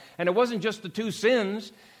on. And it wasn't just the two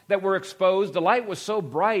sins that were exposed. The light was so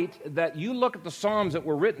bright that you look at the Psalms that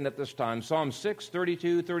were written at this time, Psalm 6,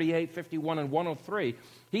 32, 38, 51, and 103,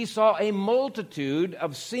 he saw a multitude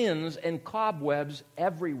of sins and cobwebs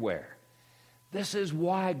everywhere. This is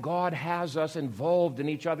why God has us involved in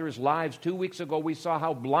each other's lives. 2 weeks ago, we saw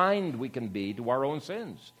how blind we can be to our own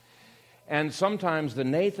sins. And sometimes the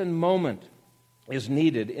Nathan moment is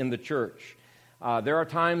needed in the church. There are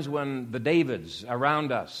times when the Davids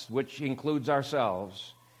around us, which includes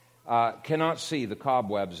ourselves, cannot see the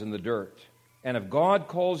cobwebs in the dirt. And if God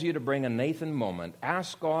calls you to bring a Nathan moment,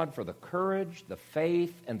 ask God for the courage, the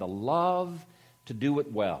faith, and the love to do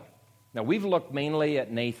it well. Now, we've looked mainly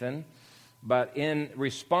at Nathan, but in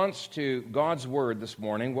response to God's word this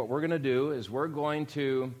morning, what we're going to do is we're going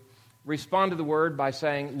to respond to the word by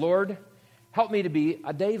saying, Lord, help me to be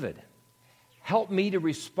a David. Help me to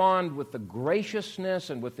respond with the graciousness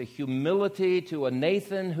and with the humility to a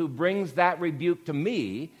Nathan who brings that rebuke to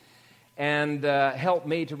me, and help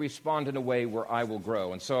me to respond in a way where I will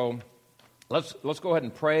grow. And so let's go ahead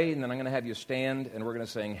and pray, and then I'm going to have you stand, and we're going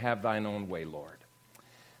to sing, Have Thine Own Way, Lord.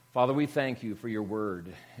 Father, we thank you for your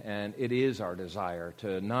word, and it is our desire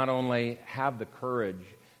to not only have the courage,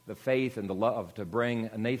 the faith, and the love to bring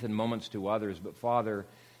Nathan moments to others, but Father,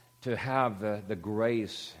 to have the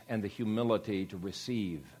grace and the humility to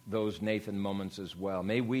receive those Nathan moments as well.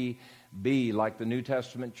 May we be like the New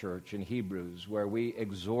Testament church in Hebrews, where we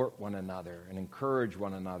exhort one another and encourage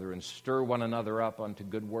one another and stir one another up unto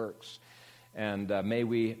good works. And may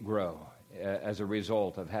we grow as a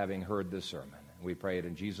result of having heard this sermon. We pray it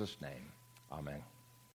in Jesus' name. Amen.